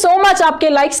 थैंक यू सो मच आपके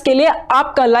लाइक्स के लिए।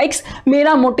 आपका लाइक्स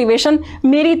मेरा मोटिवेशन,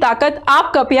 मेरी ताकत,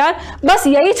 आपका प्यार, बस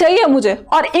यही चाहिए मुझे।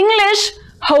 और इंग्लिश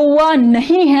हवा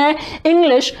नहीं है,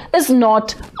 इंग्लिश इज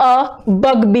नॉट अ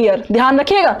बगबियर, ध्यान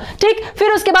रखिएगा, ठीक।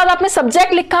 फिर उसके बाद आपने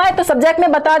सब्जेक्ट लिखा है, तो सब्जेक्ट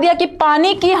में बता दिया कि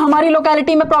पानी की हमारी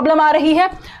लोकेलिटी में प्रॉब्लम आ रही है,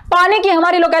 पानी की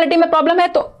हमारी लोकेलिटी में प्रॉब्लम है,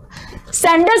 तो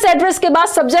सेंडर्स एड्रेस के बाद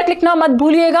सब्जेक्ट लिखना मत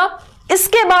भूलिएगा।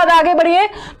 इसके बाद आगे बढ़िए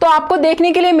तो आपको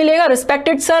देखने के लिए मिलेगा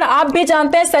रिस्पेक्टेड सर। आप भी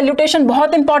जानते हैं सैल्यूटेशन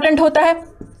बहुत इंपॉर्टेंट होता है,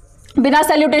 बिना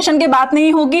सैल्यूटेशन के बात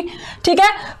नहीं होगी, ठीक है।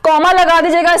 कॉमा लगा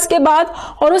दीजिएगा इसके बाद,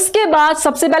 और उसके बाद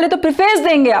सबसे पहले तो प्रीफेस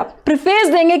देंगे। आप प्रीफेस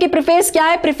देंगे कि प्रीफेस क्या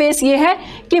है, प्रीफेस ये है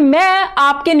कि मैं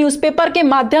आपके न्यूज़पेपर के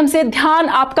माध्यम से ध्यान,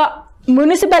 आपका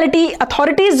म्यूनिसिपैलिटी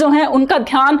अथॉरिटीज जो हैं उनका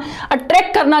ध्यान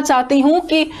अट्रैक्ट करना चाहती हूं,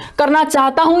 कि करना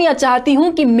चाहता हूं या चाहती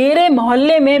हूं कि मेरे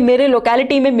मोहल्ले में, मेरे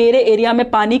लोकेलिटी में, मेरे एरिया में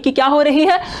पानी की क्या हो रही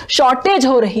है, शॉर्टेज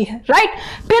हो रही है, राइट।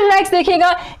 फिर नेक्स्ट देखिएगा,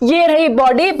 ये रही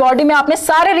बॉडी। बॉडी में आपने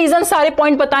सारे रीजन, सारे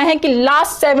पॉइंट बताए हैं कि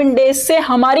लास्ट 7 डेज से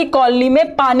हमारी कॉलोनी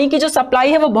में पानी की जो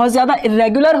सप्लाई है वो बहुत ज्यादा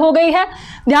इरेगुलर हो गई है।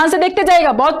 ध्यान से देखते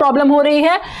जाइएगा, बहुत प्रॉब्लम हो रही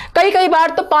है। कई बार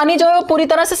तो पानी जो है वो पूरी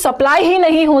तरह से सप्लाई ही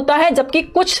नहीं होता है, जबकि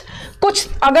कुछ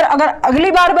अगर अगली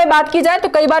बार में बात की जाए तो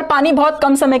कई बार पानी बहुत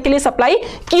कम समय के लिए सप्लाई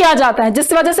किया जाता है,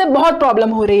 जिस वजह से बहुत प्रॉब्लम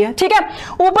हो रही है, ठीक है।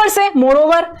 ऊपर से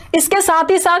मोरओवर इसके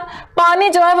साथ ही साथ पानी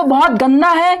जो है वो बहुत गंदा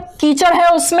है, कीचड़ है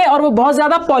उसमें, और वो बहुत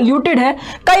ज्यादा पॉल्यूटेड है।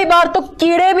 कई बार तो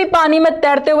कीड़े भी पानी में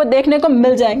तैरते हुए देखने को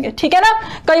मिल जाएंगे, ठीक है ना।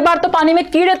 कई बार तो पानी में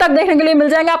कीड़े तक देखने के लिए मिल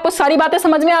जाएंगे। आपको सारी बातें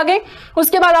समझ में आ गई।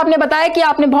 उसके बाद आपने बताया कि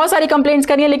आपने बहुत सारी कंप्लेंट्स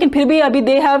करी है, लेकिन फिर भी अभी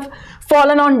they have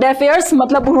fallen on def years,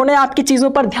 मतलब उन्होंने आपकी चीजों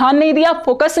पर ध्यान नहीं दिया,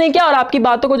 फोकस नहीं किया, और आपकी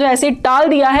बातों को जो ऐसे ही टाल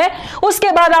दिया है।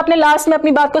 उसके बाद आपने लास्ट में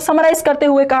अपनी बात को समराइज करते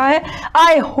हुए कहा है,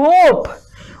 आई होप,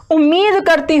 उम्मीद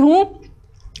करती हूं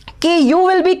कि you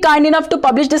will be kind enough to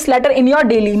publish this letter in your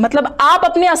daily, मतलब आप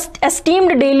अपने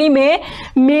एस्टीम्ड डेली में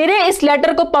मेरे इस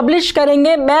लेटर को पब्लिश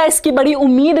करेंगे, मैं इसकी बड़ी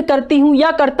उम्मीद करती हूं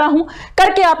या करता हूं।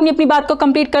 करके आपने अपनी बात को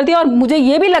कंप्लीट कर दिया। और मुझे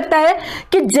यह भी लगता है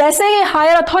कि जैसे ही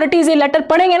हायर अथॉरिटीज ये लेटर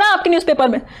पढ़ेंगे ना आपके न्यूज़पेपर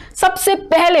में, सबसे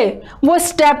पहले वो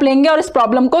स्टेप लेंगे और इस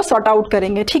प्रॉब्लम को सॉर्ट आउट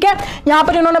करेंगे। ठीक है, यहां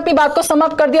पर इन्होंने अपनी बात को सम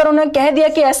अप कर दिया और उन्होंने कह दिया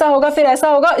कि ऐसा होगा फिर ऐसा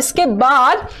होगा। इसके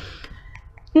बाद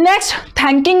नेक्स्ट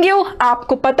थैंकिंग यू।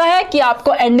 आपको पता है कि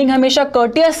आपको एंडिंग हमेशा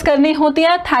कर्टियस करनी होती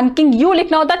है, थैंकिंग यू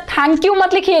लिखना होता है, थैंक यू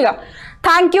मत लिखिएगा।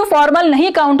 थैंक यू फॉर्मल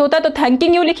नहीं काउंट होता है, तो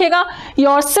थैंकिंग यू लिखिएगा।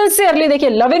 योर सिंसियरली देखिए,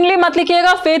 लविंगली मत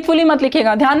लिखिएगा, फेथफुली मत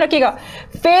लिखिएगा। ध्यान रखिएगा,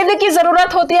 फेथ की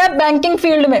जरूरत होती है बैंकिंग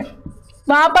फील्ड में,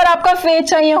 वहां पर आपका फेथ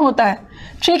चाहिए होता है।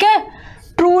 ठीक है,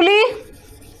 ट्रूली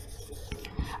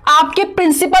आपके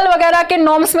प्रिंसिपल वगैरह के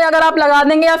नॉर्म्स में अगर आप लगा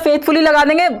देंगे या फेथफुली लगा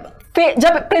देंगे,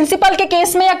 जब प्रिंसिपल के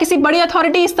केस में या किसी बड़ी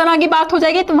अथॉरिटी इस तरह की बात हो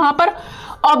जाएगी तो वहां पर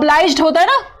ऑब्लाइज्ड होता है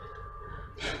ना,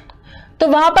 तो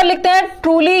वहां पर लिखते हैं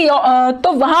ट्रूली।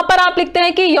 तो वहां पर आप लिखते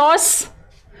हैं कि योर्स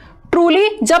ट्रूली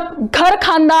जब घर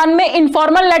खानदान में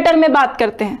इनफॉर्मल लेटर में बात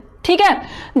करते हैं। ठीक है,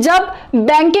 जब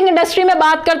बैंकिंग इंडस्ट्री में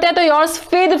बात करते हैं तो योर्स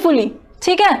फेथफुली।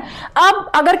 ठीक है,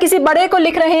 अब अगर किसी बड़े को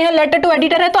लिख रहे हैं, लेटर टू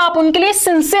एडिटर है, तो आप उनके लिए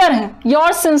सिंसियर हैं,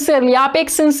 योर सिंसियरली, आप एक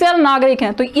सिंसियर नागरिक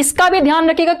हैं। तो इसका भी ध्यान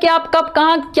रखिएगा कि आप कब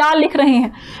कहां क्या लिख रहे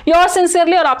हैं, योर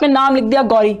सिंसियरली। और आपने नाम लिख दिया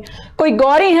गौरी, कोई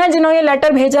गौरी है जिन्होंने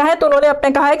लेटर भेजा है तो उन्होंने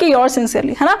अपने कहा है कि योर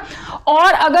सिंसियरली, है ना।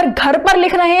 और अगर घर पर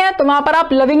लिख रहे हैं तो वहां पर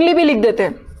आप लविंगली भी लिख देते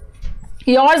हैं,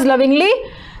 योर्स लविंगली,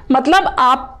 मतलब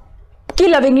आप की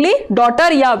लविंगली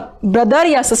डॉटर या ब्रदर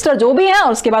या सिस्टर जो भी है,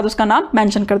 और उसके बाद उसका नाम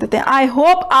मेंशन कर देते हैं। आई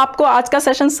होप आपको आज का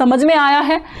सेशन समझ में आया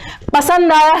है,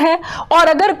 पसंद आया है, और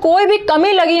अगर कोई भी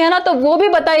कमी लगी है ना तो वो भी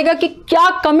बताइएगा कि क्या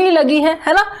कमी लगी है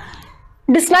ना।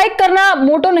 डिसलाइक करना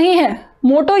मोटो नहीं है,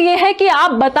 मोटो ये है कि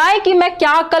आप बताएं कि मैं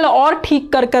क्या कल और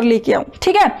ठीक कर लेके आऊं।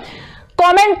 ठीक है,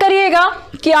 कमेंट करिएगा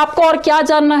कि आपको और क्या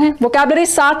जानना है, वोकैबुलरी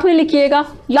साथ में लिखिएगा।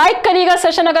 लाइक करिएगा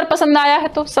सेशन अगर पसंद आया है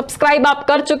तो, सब्सक्राइब आप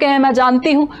कर चुके हैं मैं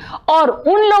जानती हूं, और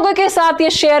उन लोगों के साथ ये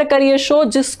शेयर करिए शो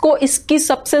जिसको इसकी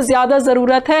सबसे ज्यादा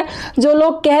जरूरत है, जो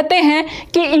लोग कहते हैं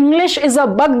कि इंग्लिश इज अ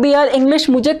बगबियर, इंग्लिश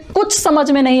मुझे कुछ समझ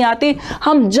में नहीं आती।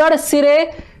 हम जड़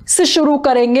सिरे से शुरू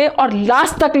करेंगे और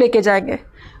लास्ट तक लेके जाएंगे।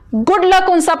 गुड लक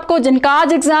उन सबको जिनका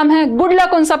आज एग्जाम है, गुड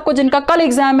लक उन सबको जिनका कल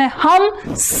एग्जाम है। हम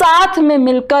साथ में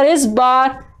मिलकर इस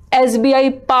बार SBI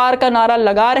पार का नारा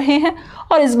लगा रहे हैं,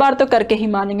 और इस बार तो करके ही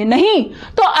मानेंगे, नहीं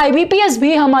तो IBPS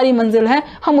भी हमारी मंजिल है,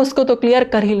 हम उसको तो क्लियर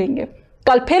कर ही लेंगे।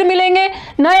 कल फिर मिलेंगे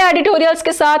नए एडिटोरियल्स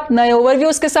के साथ, नए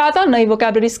ओवरव्यूज के साथ और नई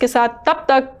वोकैबुलरीज के साथ। तब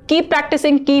तक keep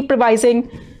practising, keep revising.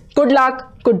 Good luck,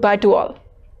 good by two all.